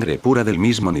de sangre pura del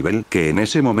mismo nivel que en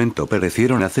ese momento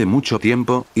perecieron hace mucho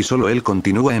tiempo, y solo él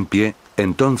continúa en pie.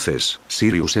 Entonces,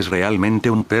 Sirius es realmente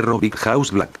un perro Big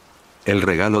House Black. El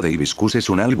regalo de Hibiscus es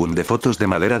un álbum de fotos de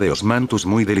madera de osmanthus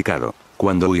muy delicado.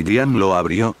 Cuando William lo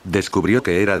abrió, descubrió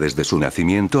que era desde su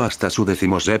nacimiento hasta su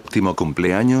 17º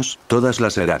cumpleaños, todas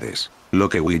las edades. Lo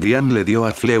que William le dio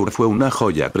a Fleur fue una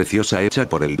joya preciosa hecha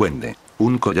por el duende.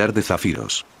 Un collar de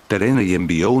zafiros. Terene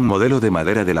envió un modelo de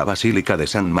madera de la Basílica de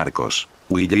San Marcos.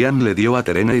 William le dio a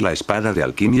Terene la espada de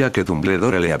alquimia que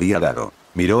Dumbledore le había dado.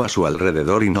 Miró a su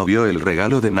alrededor y no vio el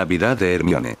regalo de Navidad de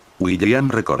Hermione. William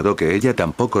recordó que ella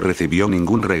tampoco recibió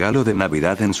ningún regalo de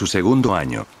Navidad en su segundo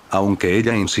año. Aunque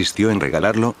ella insistió en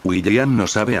regalarlo, William no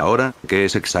sabe ahora qué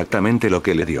es exactamente lo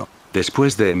que le dio.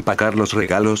 Después de empacar los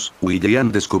regalos,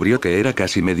 William descubrió que era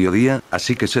casi mediodía,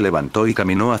 así que se levantó y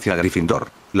caminó hacia Gryffindor.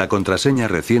 La contraseña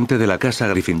reciente de la casa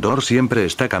Gryffindor siempre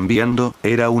está cambiando,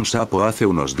 era un sapo hace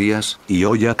unos días, y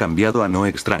hoy ha cambiado a no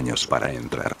extraños para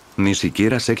entrar. Ni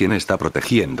siquiera sé quién está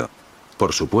protegiendo.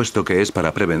 Por supuesto que es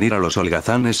para prevenir a los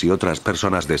holgazanes y otras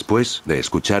personas. Después de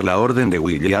escuchar la orden de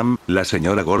William, la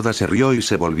señora gorda se rió y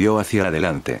se volvió hacia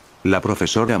adelante. La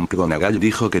profesora McGonagall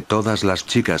dijo que todas las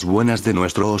chicas buenas de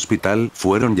nuestro hospital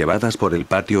fueron llevadas por el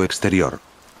patio exterior.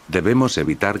 Debemos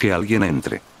evitar que alguien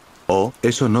entre. Oh,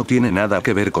 eso no tiene nada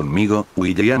que ver conmigo,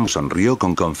 William sonrió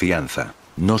con confianza.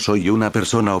 No soy una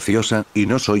persona ociosa, y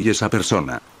no soy esa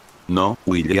persona. No,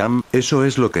 William, eso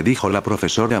es lo que dijo la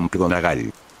profesora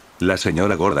McGonagall. La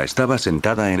señora gorda estaba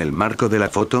sentada en el marco de la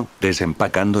foto,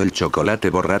 desempacando el chocolate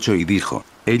borracho y dijo.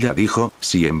 Ella dijo,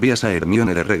 si envías a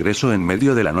Hermione de regreso en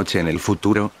medio de la noche en el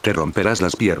futuro, te romperás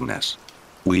las piernas.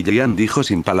 William dijo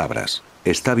sin palabras.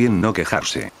 Está bien no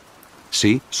quejarse.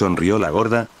 Sí, sonrió la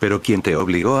gorda, pero ¿quién te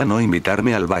obligó a no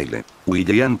invitarme al baile?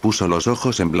 William puso los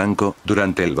ojos en blanco,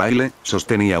 durante el baile,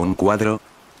 sostenía un cuadro.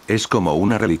 Es como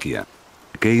una reliquia.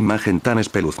 ¡Qué imagen tan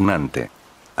espeluznante!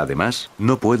 Además,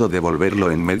 no puedo devolverlo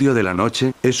en medio de la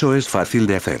noche, eso es fácil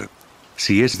de hacer.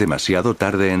 Si es demasiado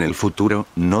tarde en el futuro,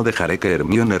 no dejaré que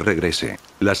Hermione regrese.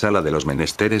 La sala de los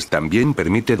menesteres también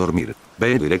permite dormir.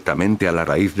 Ve directamente a la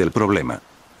raíz del problema.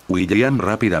 William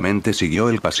rápidamente siguió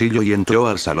el pasillo y entró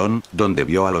al salón, donde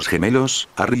vio a los gemelos,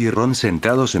 Harry y Ron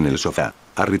sentados en el sofá.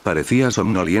 Harry parecía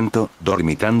somnoliento,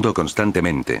 dormitando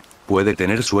constantemente. ¿Puede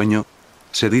tener sueño?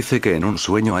 Se dice que en un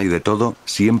sueño hay de todo,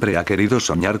 siempre ha querido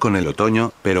soñar con el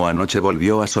otoño, pero anoche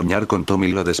volvió a soñar con Tom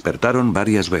y lo despertaron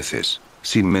varias veces.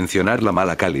 Sin mencionar la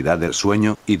mala calidad del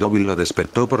sueño, y Dobby lo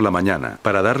despertó por la mañana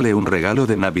para darle un regalo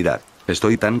de Navidad.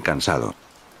 Estoy tan cansado.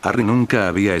 Harry nunca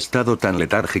había estado tan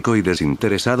letárgico y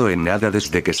desinteresado en nada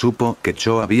desde que supo que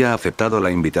Cho había aceptado la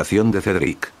invitación de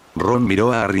Cedric. Ron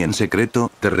miró a Harry en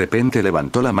secreto, de repente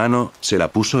levantó la mano, se la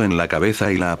puso en la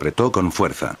cabeza y la apretó con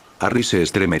fuerza. Harry se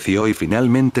estremeció y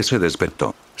finalmente se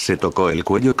despertó. Se tocó el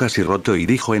cuello casi roto y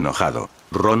dijo enojado: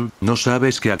 Ron, ¿no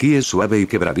sabes que aquí es suave y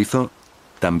quebradizo?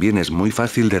 También es muy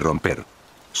fácil de romper.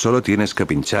 Solo tienes que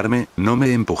pincharme, no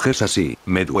me empujes así,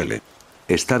 me duele.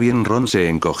 Está bien. Ron se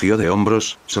encogió de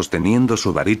hombros, sosteniendo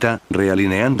su varita,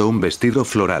 realineando un vestido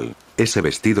floral. Ese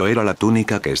vestido era la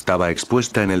túnica que estaba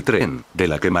expuesta en el tren, de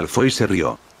la que Malfoy se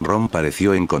rió. Ron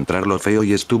pareció encontrarlo feo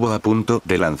y estuvo a punto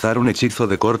de lanzar un hechizo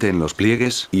de corte en los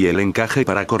pliegues y el encaje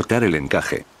para cortar el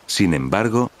encaje. Sin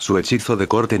embargo, su hechizo de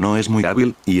corte no es muy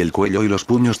hábil, y el cuello y los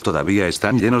puños todavía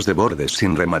están llenos de bordes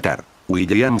sin rematar.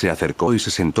 William se acercó y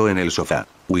se sentó en el sofá.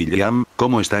 William,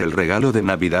 ¿cómo está el regalo de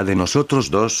Navidad de nosotros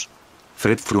dos?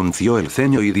 Fred frunció el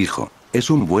ceño y dijo: es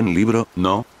un buen libro,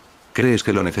 ¿no? ¿Crees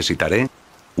que lo necesitaré?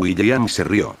 William se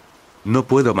rió. ¿No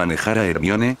puedo manejar a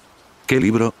Hermione? ¿Qué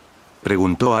libro?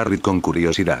 Preguntó Harry con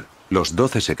curiosidad. Los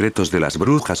 12 secretos de las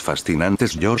brujas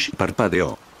fascinantes. George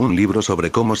parpadeó. Un libro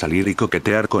sobre cómo salir y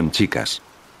coquetear con chicas.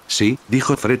 Sí,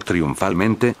 dijo Fred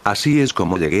triunfalmente, así es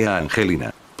como llegué a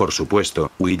Angelina. Por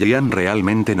supuesto, William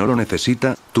realmente no lo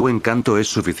necesita, tu encanto es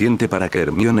suficiente para que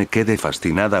Hermione quede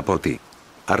fascinada por ti.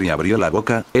 Harry abrió la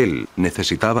boca, él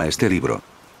necesitaba este libro.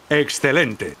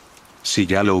 ¡Excelente! Si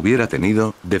ya lo hubiera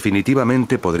tenido,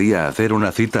 definitivamente podría hacer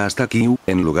una cita hasta Kew,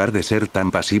 en lugar de ser tan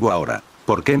pasivo ahora.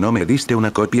 ¿Por qué no me diste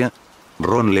una copia?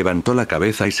 Ron levantó la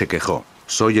cabeza y se quejó.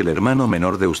 Soy el hermano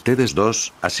menor de ustedes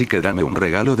dos, así que dame un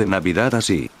regalo de Navidad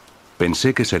así.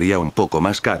 Pensé que sería un poco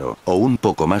más caro, o un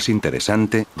poco más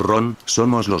interesante. Ron,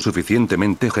 somos lo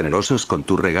suficientemente generosos con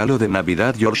tu regalo de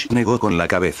Navidad. George negó con la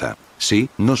cabeza. Sí,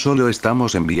 no solo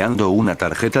estamos enviando una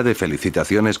tarjeta de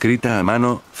felicitación escrita a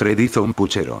mano, Fred hizo un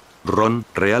puchero. Ron,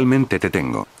 realmente te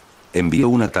tengo. Envío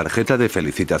una tarjeta de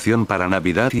felicitación para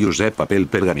Navidad y usé papel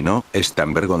pergamino. ¿Es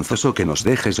tan vergonzoso que nos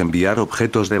dejes enviar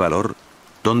objetos de valor?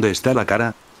 ¿Dónde está la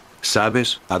cara?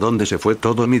 ¿Sabes a dónde se fue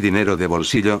todo mi dinero de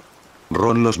bolsillo?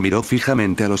 Ron los miró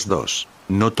fijamente a los dos.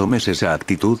 No tomes esa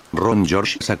actitud, Ron.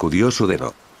 George sacudió su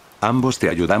dedo. Ambos te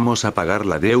ayudamos a pagar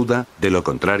la deuda, de lo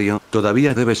contrario,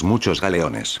 todavía debes muchos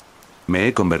galeones. Me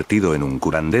he convertido en un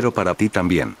curandero para ti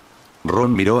también.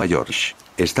 Ron miró a George.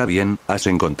 Está bien, ¿has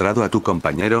encontrado a tu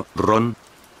compañero, Ron?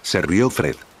 Se rió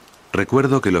Fred.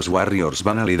 Recuerdo que los Warriors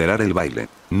van a liderar el baile.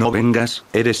 No vengas,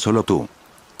 eres solo tú.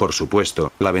 Por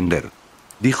supuesto, Lavender.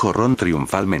 Dijo Ron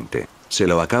triunfalmente. Se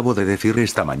lo acabo de decir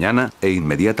esta mañana, e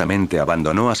inmediatamente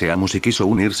abandonó a Seamus y quiso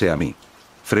unirse a mí.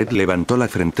 Fred levantó la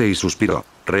frente y suspiró.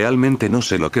 Realmente no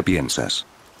sé lo que piensas.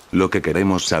 Lo que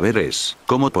queremos saber es,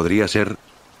 ¿cómo podría ser?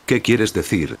 ¿Qué quieres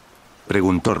decir?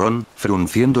 Preguntó Ron,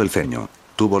 frunciendo el ceño.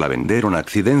 ¿Tuvo Lavender un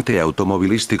accidente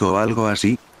automovilístico o algo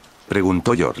así?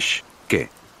 Preguntó George. ¿Qué?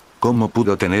 ¿Cómo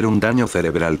pudo tener un daño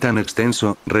cerebral tan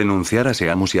extenso, renunciar a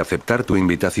Seamus y aceptar tu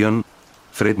invitación?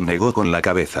 Fred negó con la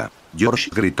cabeza. George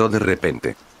gritó de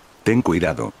repente. Ten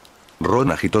cuidado. Ron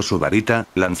agitó su varita,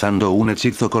 lanzando un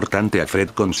hechizo cortante a Fred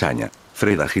con saña.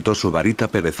 Fred agitó su varita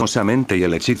perezosamente y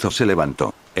el hechizo se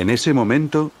levantó. En ese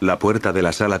momento, la puerta de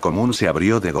la sala común se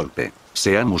abrió de golpe.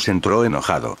 Seamus entró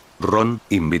enojado. Ron,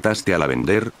 ¿invitaste a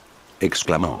Lavender?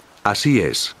 Exclamó. Así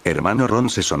es, hermano. Ron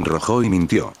se sonrojó y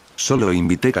mintió. Solo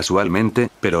invité casualmente,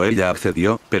 pero ella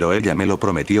accedió, pero ella me lo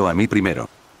prometió a mí primero.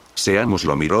 Seamus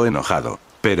lo miró enojado.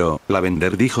 Pero,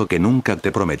 Lavender dijo que nunca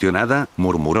te prometió nada,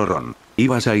 murmuró Ron.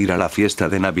 Ibas a ir a la fiesta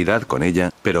de Navidad con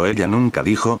ella, pero ella nunca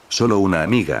dijo, solo una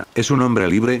amiga, es un hombre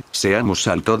libre. Seamus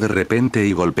saltó de repente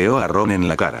y golpeó a Ron en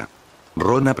la cara.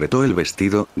 Ron apretó el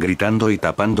vestido, gritando y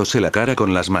tapándose la cara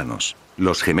con las manos.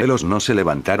 Los gemelos no se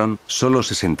levantaron, solo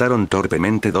se sentaron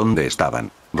torpemente donde estaban.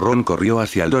 Ron corrió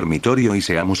hacia el dormitorio y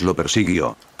Seamus lo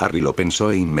persiguió. Harry lo pensó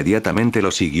e inmediatamente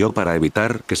lo siguió para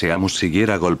evitar que Seamus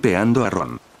siguiera golpeando a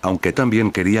Ron. Aunque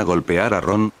también quería golpear a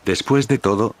Ron, después de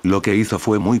todo, lo que hizo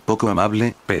fue muy poco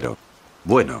amable, pero...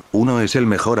 Bueno, uno es el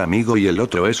mejor amigo y el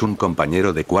otro es un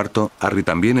compañero de cuarto. Harry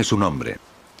también es un hombre.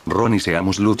 Ron y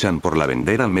Seamus luchan por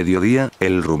Lavender al mediodía.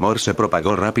 El rumor se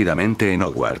propagó rápidamente en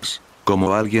Hogwarts.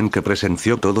 Como alguien que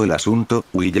presenció todo el asunto,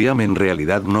 William en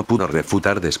realidad no pudo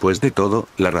refutar después de todo,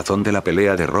 la razón de la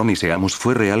pelea de Ron y Seamus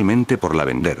fue realmente por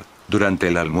Lavender. Durante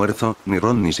el almuerzo, ni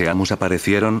Ron ni Seamus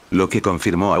aparecieron, lo que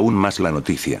confirmó aún más la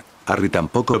noticia. Harry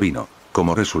tampoco vino.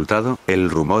 Como resultado, el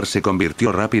rumor se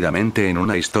convirtió rápidamente en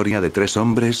una historia de 3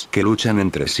 hombres que luchan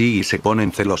entre sí y se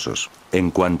ponen celosos.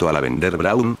 En cuanto a Lavender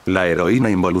Brown, la heroína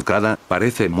involucrada,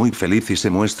 parece muy feliz y se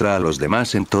muestra a los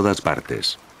demás en todas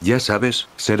partes. Ya sabes,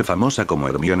 ser famosa como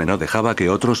Hermione no dejaba que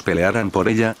otros pelearan por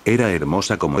ella, era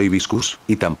hermosa como Hibiscus,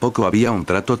 y tampoco había un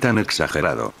trato tan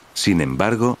exagerado. Sin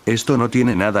embargo, esto no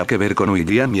tiene nada que ver con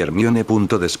William y Hermione.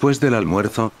 Después del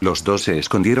almuerzo, los dos se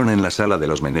escondieron en la sala de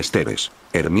los menesteres.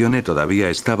 Hermione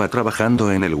todavía estaba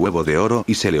trabajando en el huevo de oro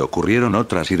y se le ocurrieron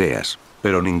otras ideas.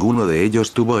 Pero ninguno de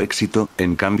ellos tuvo éxito,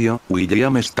 en cambio,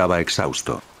 William estaba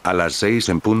exhausto. A las 6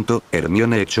 en punto,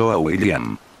 Hermione echó a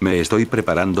William. Me estoy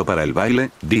preparando para el baile,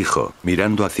 dijo,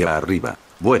 mirando hacia arriba.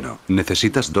 Bueno,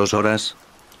 ¿necesitas 2 horas?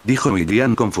 Dijo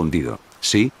William confundido.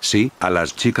 Sí, a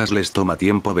las chicas les toma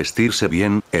tiempo vestirse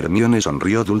bien, Hermione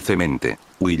sonrió dulcemente.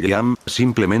 William,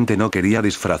 simplemente no quería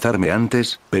disfrazarme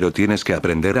antes, pero tienes que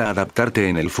aprender a adaptarte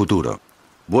en el futuro.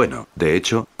 Bueno, de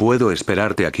hecho, puedo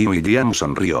esperarte aquí. William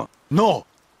sonrió. ¡No!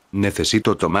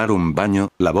 Necesito tomar un baño.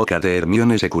 La boca de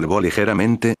Hermione se curvó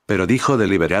ligeramente, pero dijo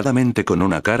deliberadamente con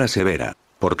una cara severa.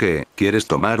 ¿Por qué? ¿Quieres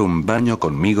tomar un baño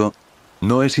conmigo?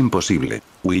 No es imposible,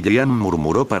 William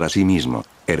murmuró para sí mismo.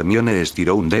 Hermione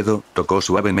estiró un dedo, tocó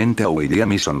suavemente a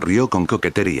William y sonrió con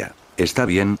coquetería. Está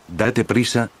bien, date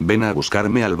prisa, ven a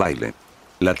buscarme al baile.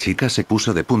 La chica se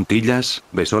puso de puntillas,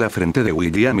 besó la frente de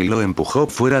William y lo empujó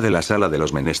fuera de la sala de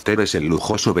los menesteres. El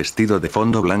lujoso vestido de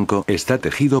fondo blanco está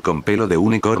tejido con pelo de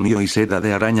unicornio y seda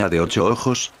de araña de 8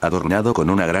 ojos, adornado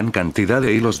con una gran cantidad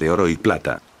de hilos de oro y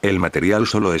plata. El material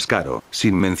solo es caro,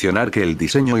 sin mencionar que el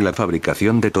diseño y la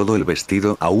fabricación de todo el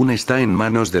vestido aún está en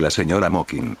manos de la señora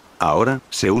Mockin. Ahora,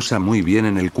 se usa muy bien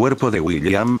en el cuerpo de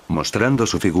William, mostrando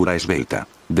su figura esbelta.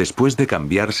 Después de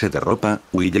cambiarse de ropa,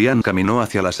 William caminó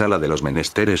hacia la sala de los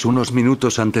menesteres unos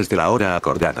minutos antes de la hora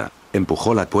acordada.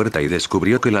 Empujó la puerta y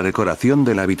descubrió que la decoración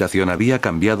de la habitación había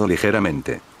cambiado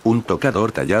ligeramente. Un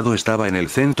tocador tallado estaba en el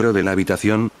centro de la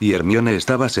habitación, y Hermione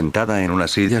estaba sentada en una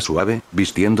silla suave,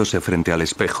 vistiéndose frente al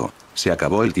espejo. ¿Se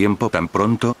acabó el tiempo tan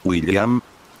pronto, William?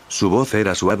 Su voz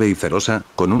era suave y celosa,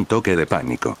 con un toque de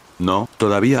pánico. No,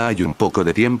 todavía hay un poco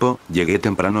de tiempo, llegué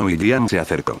temprano. William se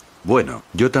acercó. Bueno,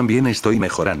 yo también estoy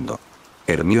mejorando.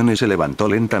 Hermione se levantó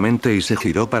lentamente y se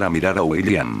giró para mirar a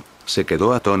William. Se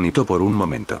quedó atónito por un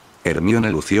momento.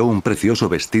 Hermione lució un precioso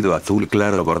vestido azul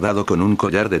claro bordado con un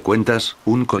collar de cuentas,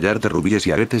 un collar de rubíes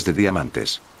y aretes de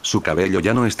diamantes. Su cabello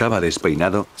ya no estaba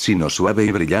despeinado, sino suave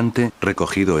y brillante,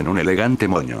 recogido en un elegante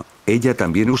moño. Ella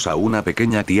también usa una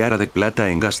pequeña tiara de plata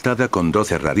engastada con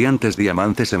 12 radiantes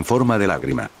diamantes en forma de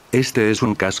lágrima. Este es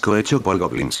un casco hecho por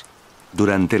goblins.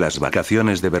 Durante las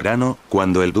vacaciones de verano,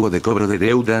 cuando el dúo de cobro de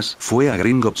deudas fue a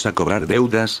Gringotts a cobrar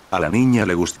deudas, a la niña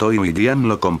le gustó y William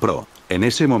lo compró. En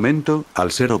ese momento,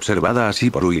 al ser observada así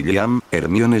por William,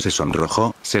 Hermione se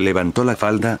sonrojó, se levantó la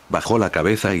falda, bajó la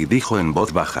cabeza y dijo en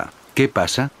voz baja. ¿Qué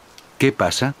pasa? ¿Qué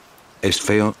pasa? ¿Es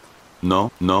feo?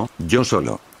 No, yo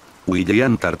solo.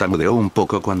 William tartamudeó un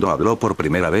poco cuando habló por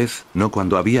primera vez, no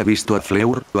cuando había visto a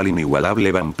Fleur, o al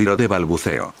inigualable vampiro de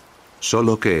balbuceo.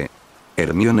 Solo que...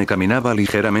 Hermione caminaba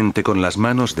ligeramente con las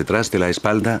manos detrás de la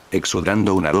espalda,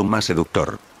 exudando un aroma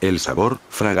seductor. El sabor,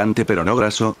 fragante pero no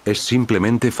graso, es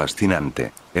simplemente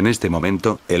fascinante. En este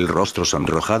momento, el rostro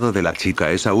sonrojado de la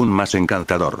chica es aún más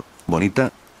encantador.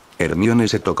 ¿Bonita? Hermione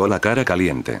se tocó la cara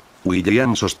caliente.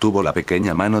 William sostuvo la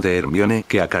pequeña mano de Hermione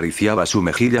que acariciaba su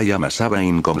mejilla y amasaba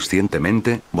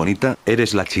inconscientemente. ¿Bonita?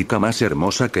 Eres la chica más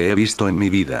hermosa que he visto en mi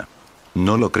vida.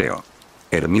 No lo creo.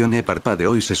 Hermione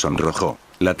parpadeó y se sonrojó.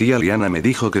 La tía Liana me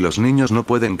dijo que los niños no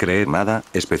pueden creer nada,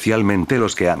 especialmente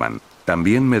los que aman.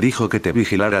 También me dijo que te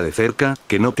vigilara de cerca,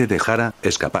 que no te dejara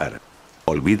escapar.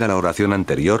 Olvida la oración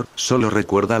anterior, solo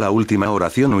recuerda la última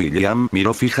oración. William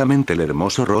miró fijamente el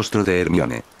hermoso rostro de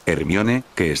Hermione. Hermione,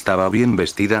 que estaba bien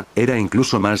vestida, era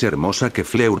incluso más hermosa que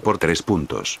Fleur por 3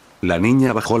 puntos. La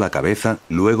niña bajó la cabeza,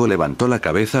 luego levantó la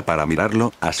cabeza para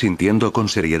mirarlo, asintiendo con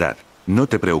seriedad. No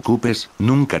te preocupes,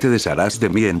 nunca te desharás de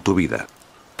mí en tu vida.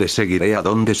 Te seguiré a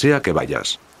donde sea que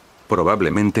vayas.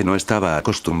 Probablemente no estaba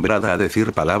acostumbrada a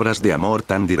decir palabras de amor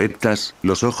tan directas,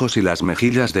 los ojos y las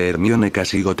mejillas de Hermione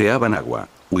casi goteaban agua.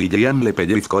 William le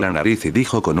pellizcó la nariz y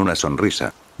dijo con una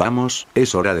sonrisa. Vamos,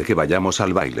 es hora de que vayamos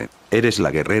al baile. Eres la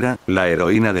guerrera, la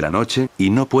heroína de la noche, y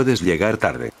no puedes llegar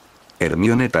tarde.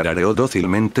 Hermione tarareó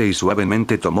dócilmente y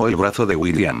suavemente tomó el brazo de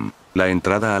William. La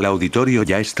entrada al auditorio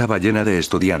ya estaba llena de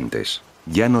estudiantes.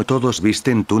 Ya no todos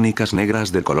visten túnicas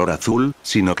negras de color azul,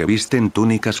 sino que visten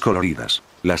túnicas coloridas.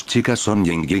 Las chicas son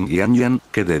Yin Yin Yang Yang,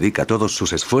 que dedica todos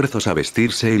sus esfuerzos a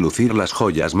vestirse y lucir las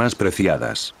joyas más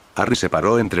preciadas. Harry se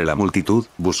paró entre la multitud,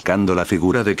 buscando la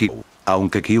figura de Q.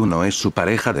 Aunque Q no es su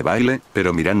pareja de baile,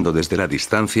 pero mirando desde la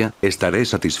distancia, estaré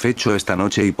satisfecho esta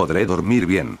noche y podré dormir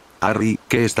bien. Harry,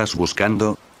 ¿qué estás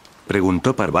buscando?,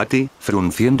 preguntó Parvati,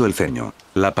 frunciendo el ceño.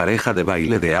 La pareja de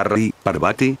baile de Harry,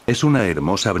 Parvati, es una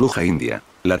hermosa bruja india.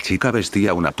 La chica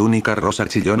vestía una túnica rosa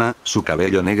chillona, su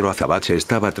cabello negro azabache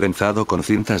estaba trenzado con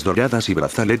cintas doradas y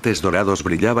brazaletes dorados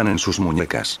brillaban en sus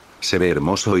muñecas. Se ve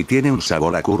hermoso y tiene un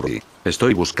sabor a curry.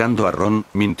 Estoy buscando a Ron,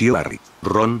 mintió Harry.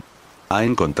 ¿Ron? ¿Ha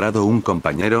encontrado un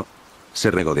compañero?,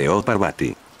 se regodeó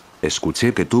Parvati.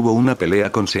 Escuché que tuvo una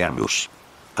pelea con Seamus.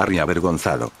 Harry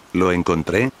avergonzado. Lo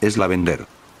encontré, es Lavender.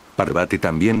 Parvati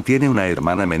también tiene una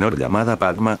hermana menor llamada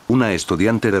Padma, una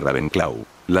estudiante de Ravenclaw.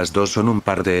 Las dos son un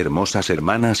par de hermosas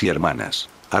hermanas y hermanas.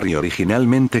 Harry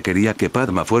originalmente quería que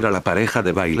Padma fuera la pareja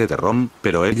de baile de Ron,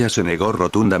 pero ella se negó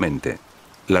rotundamente.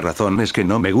 La razón es que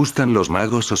no me gustan los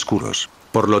magos oscuros.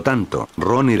 Por lo tanto,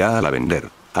 Ron irá a Lavender.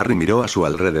 Harry miró a su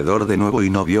alrededor de nuevo y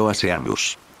no vio a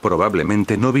Seamus.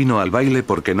 Probablemente no vino al baile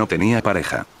porque no tenía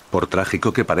pareja. Por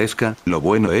trágico que parezca, lo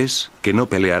bueno es, que no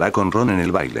peleará con Ron en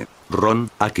el baile. Ron,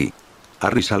 aquí.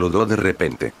 Harry saludó de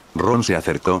repente. Ron se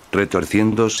acercó,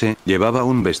 retorciéndose, llevaba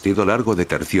un vestido largo de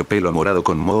terciopelo morado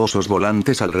con mohosos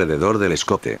volantes alrededor del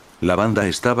escote. La banda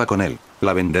estaba con él.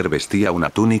 Lavender vestía una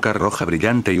túnica roja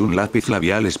brillante y un lápiz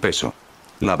labial espeso.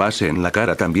 La base en la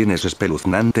cara también es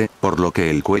espeluznante, por lo que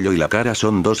el cuello y la cara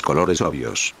son dos colores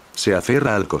obvios. Se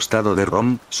aferra al costado de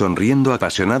Ron, sonriendo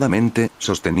apasionadamente,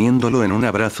 sosteniéndolo en un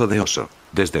abrazo de oso.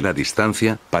 Desde la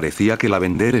distancia, parecía que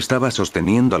Lavender estaba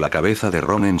sosteniendo la cabeza de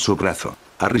Ron en su brazo.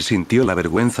 Harry sintió la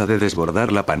vergüenza de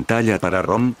desbordar la pantalla para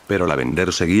Ron, pero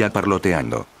Lavender seguía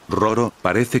parloteando. Roro,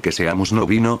 parece que Seamus no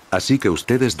vino, así que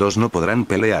ustedes dos no podrán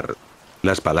pelear.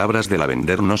 Las palabras de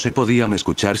Lavender no se podían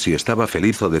escuchar si estaba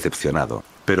feliz o decepcionado,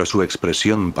 pero su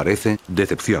expresión parece,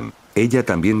 decepción. Ella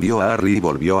también vio a Harry y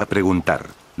volvió a preguntar.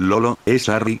 Lolo, es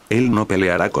Harry, él no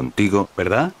peleará contigo,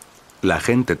 ¿verdad? La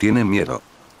gente tiene miedo.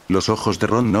 Los ojos de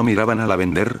Ron no miraban a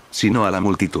Lavender, sino a la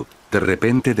multitud. De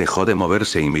repente dejó de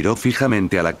moverse y miró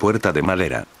fijamente a la puerta de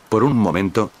madera. Por un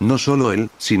momento, no solo él,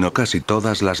 sino casi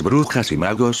todas las brujas y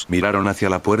magos miraron hacia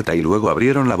la puerta y luego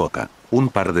abrieron la boca. Un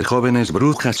par de jóvenes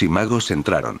brujas y magos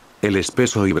entraron. El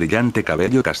espeso y brillante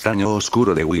cabello castaño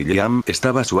oscuro de William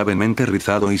estaba suavemente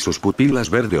rizado y sus pupilas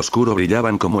verde oscuro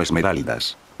brillaban como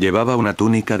esmeraldas. Llevaba una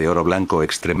túnica de oro blanco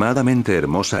extremadamente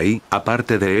hermosa y,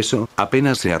 aparte de eso,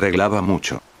 apenas se arreglaba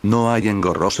mucho. No hay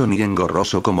engorroso ni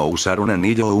engorroso como usar un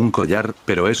anillo o un collar,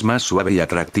 pero es más suave y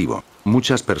atractivo.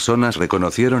 Muchas personas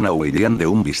reconocieron a William de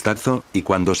un vistazo, y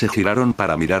cuando se giraron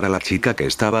para mirar a la chica que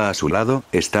estaba a su lado,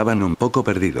 estaban un poco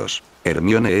perdidos.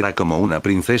 Hermione era como una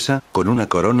princesa, con una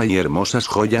corona y hermosas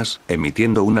joyas,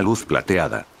 emitiendo una luz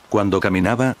plateada. Cuando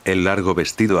caminaba, el largo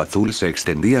vestido azul se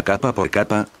extendía capa por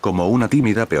capa, como una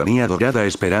tímida peonía dorada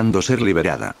esperando ser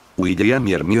liberada. William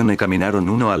y Hermione caminaron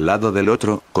uno al lado del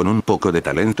otro, con un poco de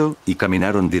talento, y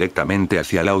caminaron directamente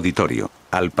hacia el auditorio.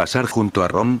 Al pasar junto a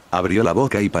Ron, abrió la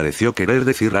boca y pareció querer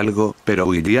decir algo, pero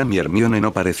William y Hermione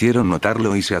no parecieron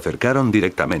notarlo y se acercaron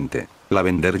directamente.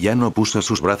 Lavender ya no puso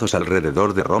sus brazos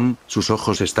alrededor de Ron, sus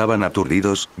ojos estaban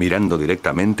aturdidos, mirando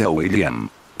directamente a William.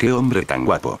 ¡Qué hombre tan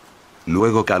guapo!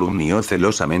 Luego calumnió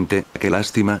celosamente, qué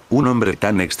lástima, un hombre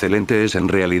tan excelente es en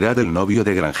realidad el novio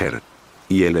de Granger.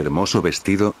 Y el hermoso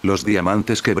vestido, los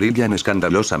diamantes que brillan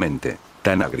escandalosamente.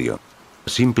 Tan agrio.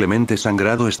 Simplemente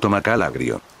sangrado estomacal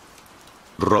agrio.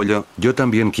 Rollo, yo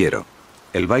también quiero.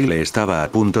 El baile estaba a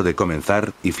punto de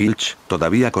comenzar, y Filch,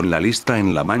 todavía con la lista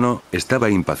en la mano, estaba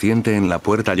impaciente en la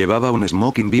puerta. Llevaba un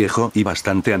smoking viejo y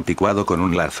bastante anticuado con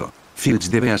un lazo. Filch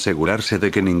debe asegurarse de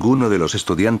que ninguno de los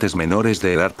estudiantes menores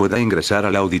de edad pueda ingresar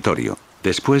al auditorio.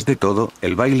 Después de todo,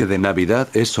 el baile de Navidad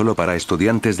es solo para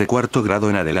estudiantes de cuarto grado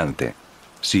en adelante.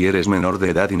 Si eres menor de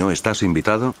edad y no estás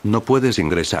invitado, no puedes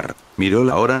ingresar. Miró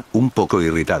la hora, un poco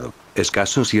irritado.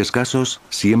 Escasos y escasos,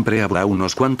 siempre habrá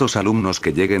unos cuantos alumnos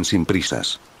que lleguen sin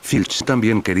prisas. Filch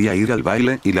también quería ir al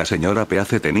baile y la señora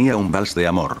Peace tenía un vals de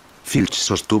amor. Filch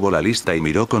sostuvo la lista y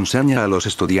miró con saña a los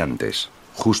estudiantes.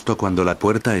 Justo cuando la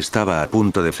puerta estaba a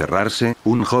punto de cerrarse,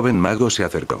 un joven mago se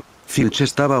acercó. Filch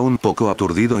estaba un poco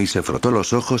aturdido y se frotó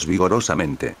los ojos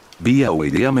vigorosamente. Vi a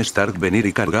William Stark venir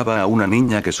y cargaba a una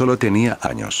niña que solo tenía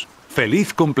años.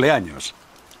 ¡Feliz cumpleaños!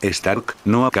 Stark,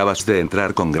 ¿no acabas de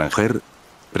entrar con Granger?,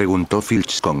 preguntó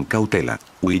Filch con cautela.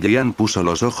 William puso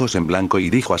los ojos en blanco y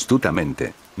dijo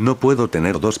astutamente. ¿No puedo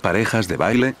tener dos parejas de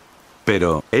baile?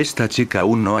 Pero, ¿esta chica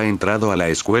aún no ha entrado a la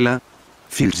escuela?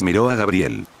 Filch miró a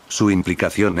Gabriel. Su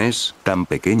implicación es, tan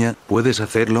pequeña, ¿puedes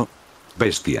hacerlo?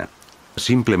 Bestia.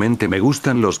 Simplemente me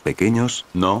gustan los pequeños,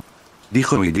 ¿no?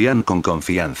 Dijo William con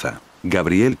confianza.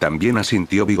 Gabriel también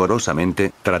asintió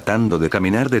vigorosamente, tratando de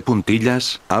caminar de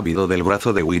puntillas, ávido del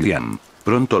brazo de William.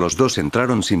 Pronto los dos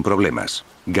entraron sin problemas.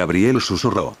 Gabriel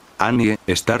susurró: «Annie,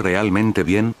 ¿está realmente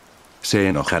bien? ¿Se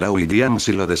enojará William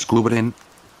si lo descubren?»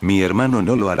 «Mi hermano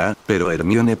no lo hará, pero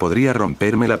Hermione podría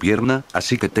romperme la pierna,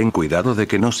 así que ten cuidado de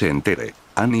que no se entere»,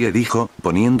 Annie dijo,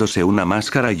 poniéndose una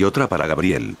máscara y otra para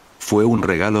Gabriel. «Fue un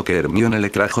regalo que Hermione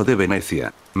le trajo de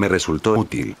Venecia. Me resultó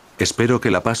útil. Espero que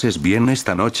la pases bien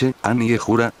esta noche, Annie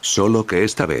jura, solo que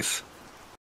esta vez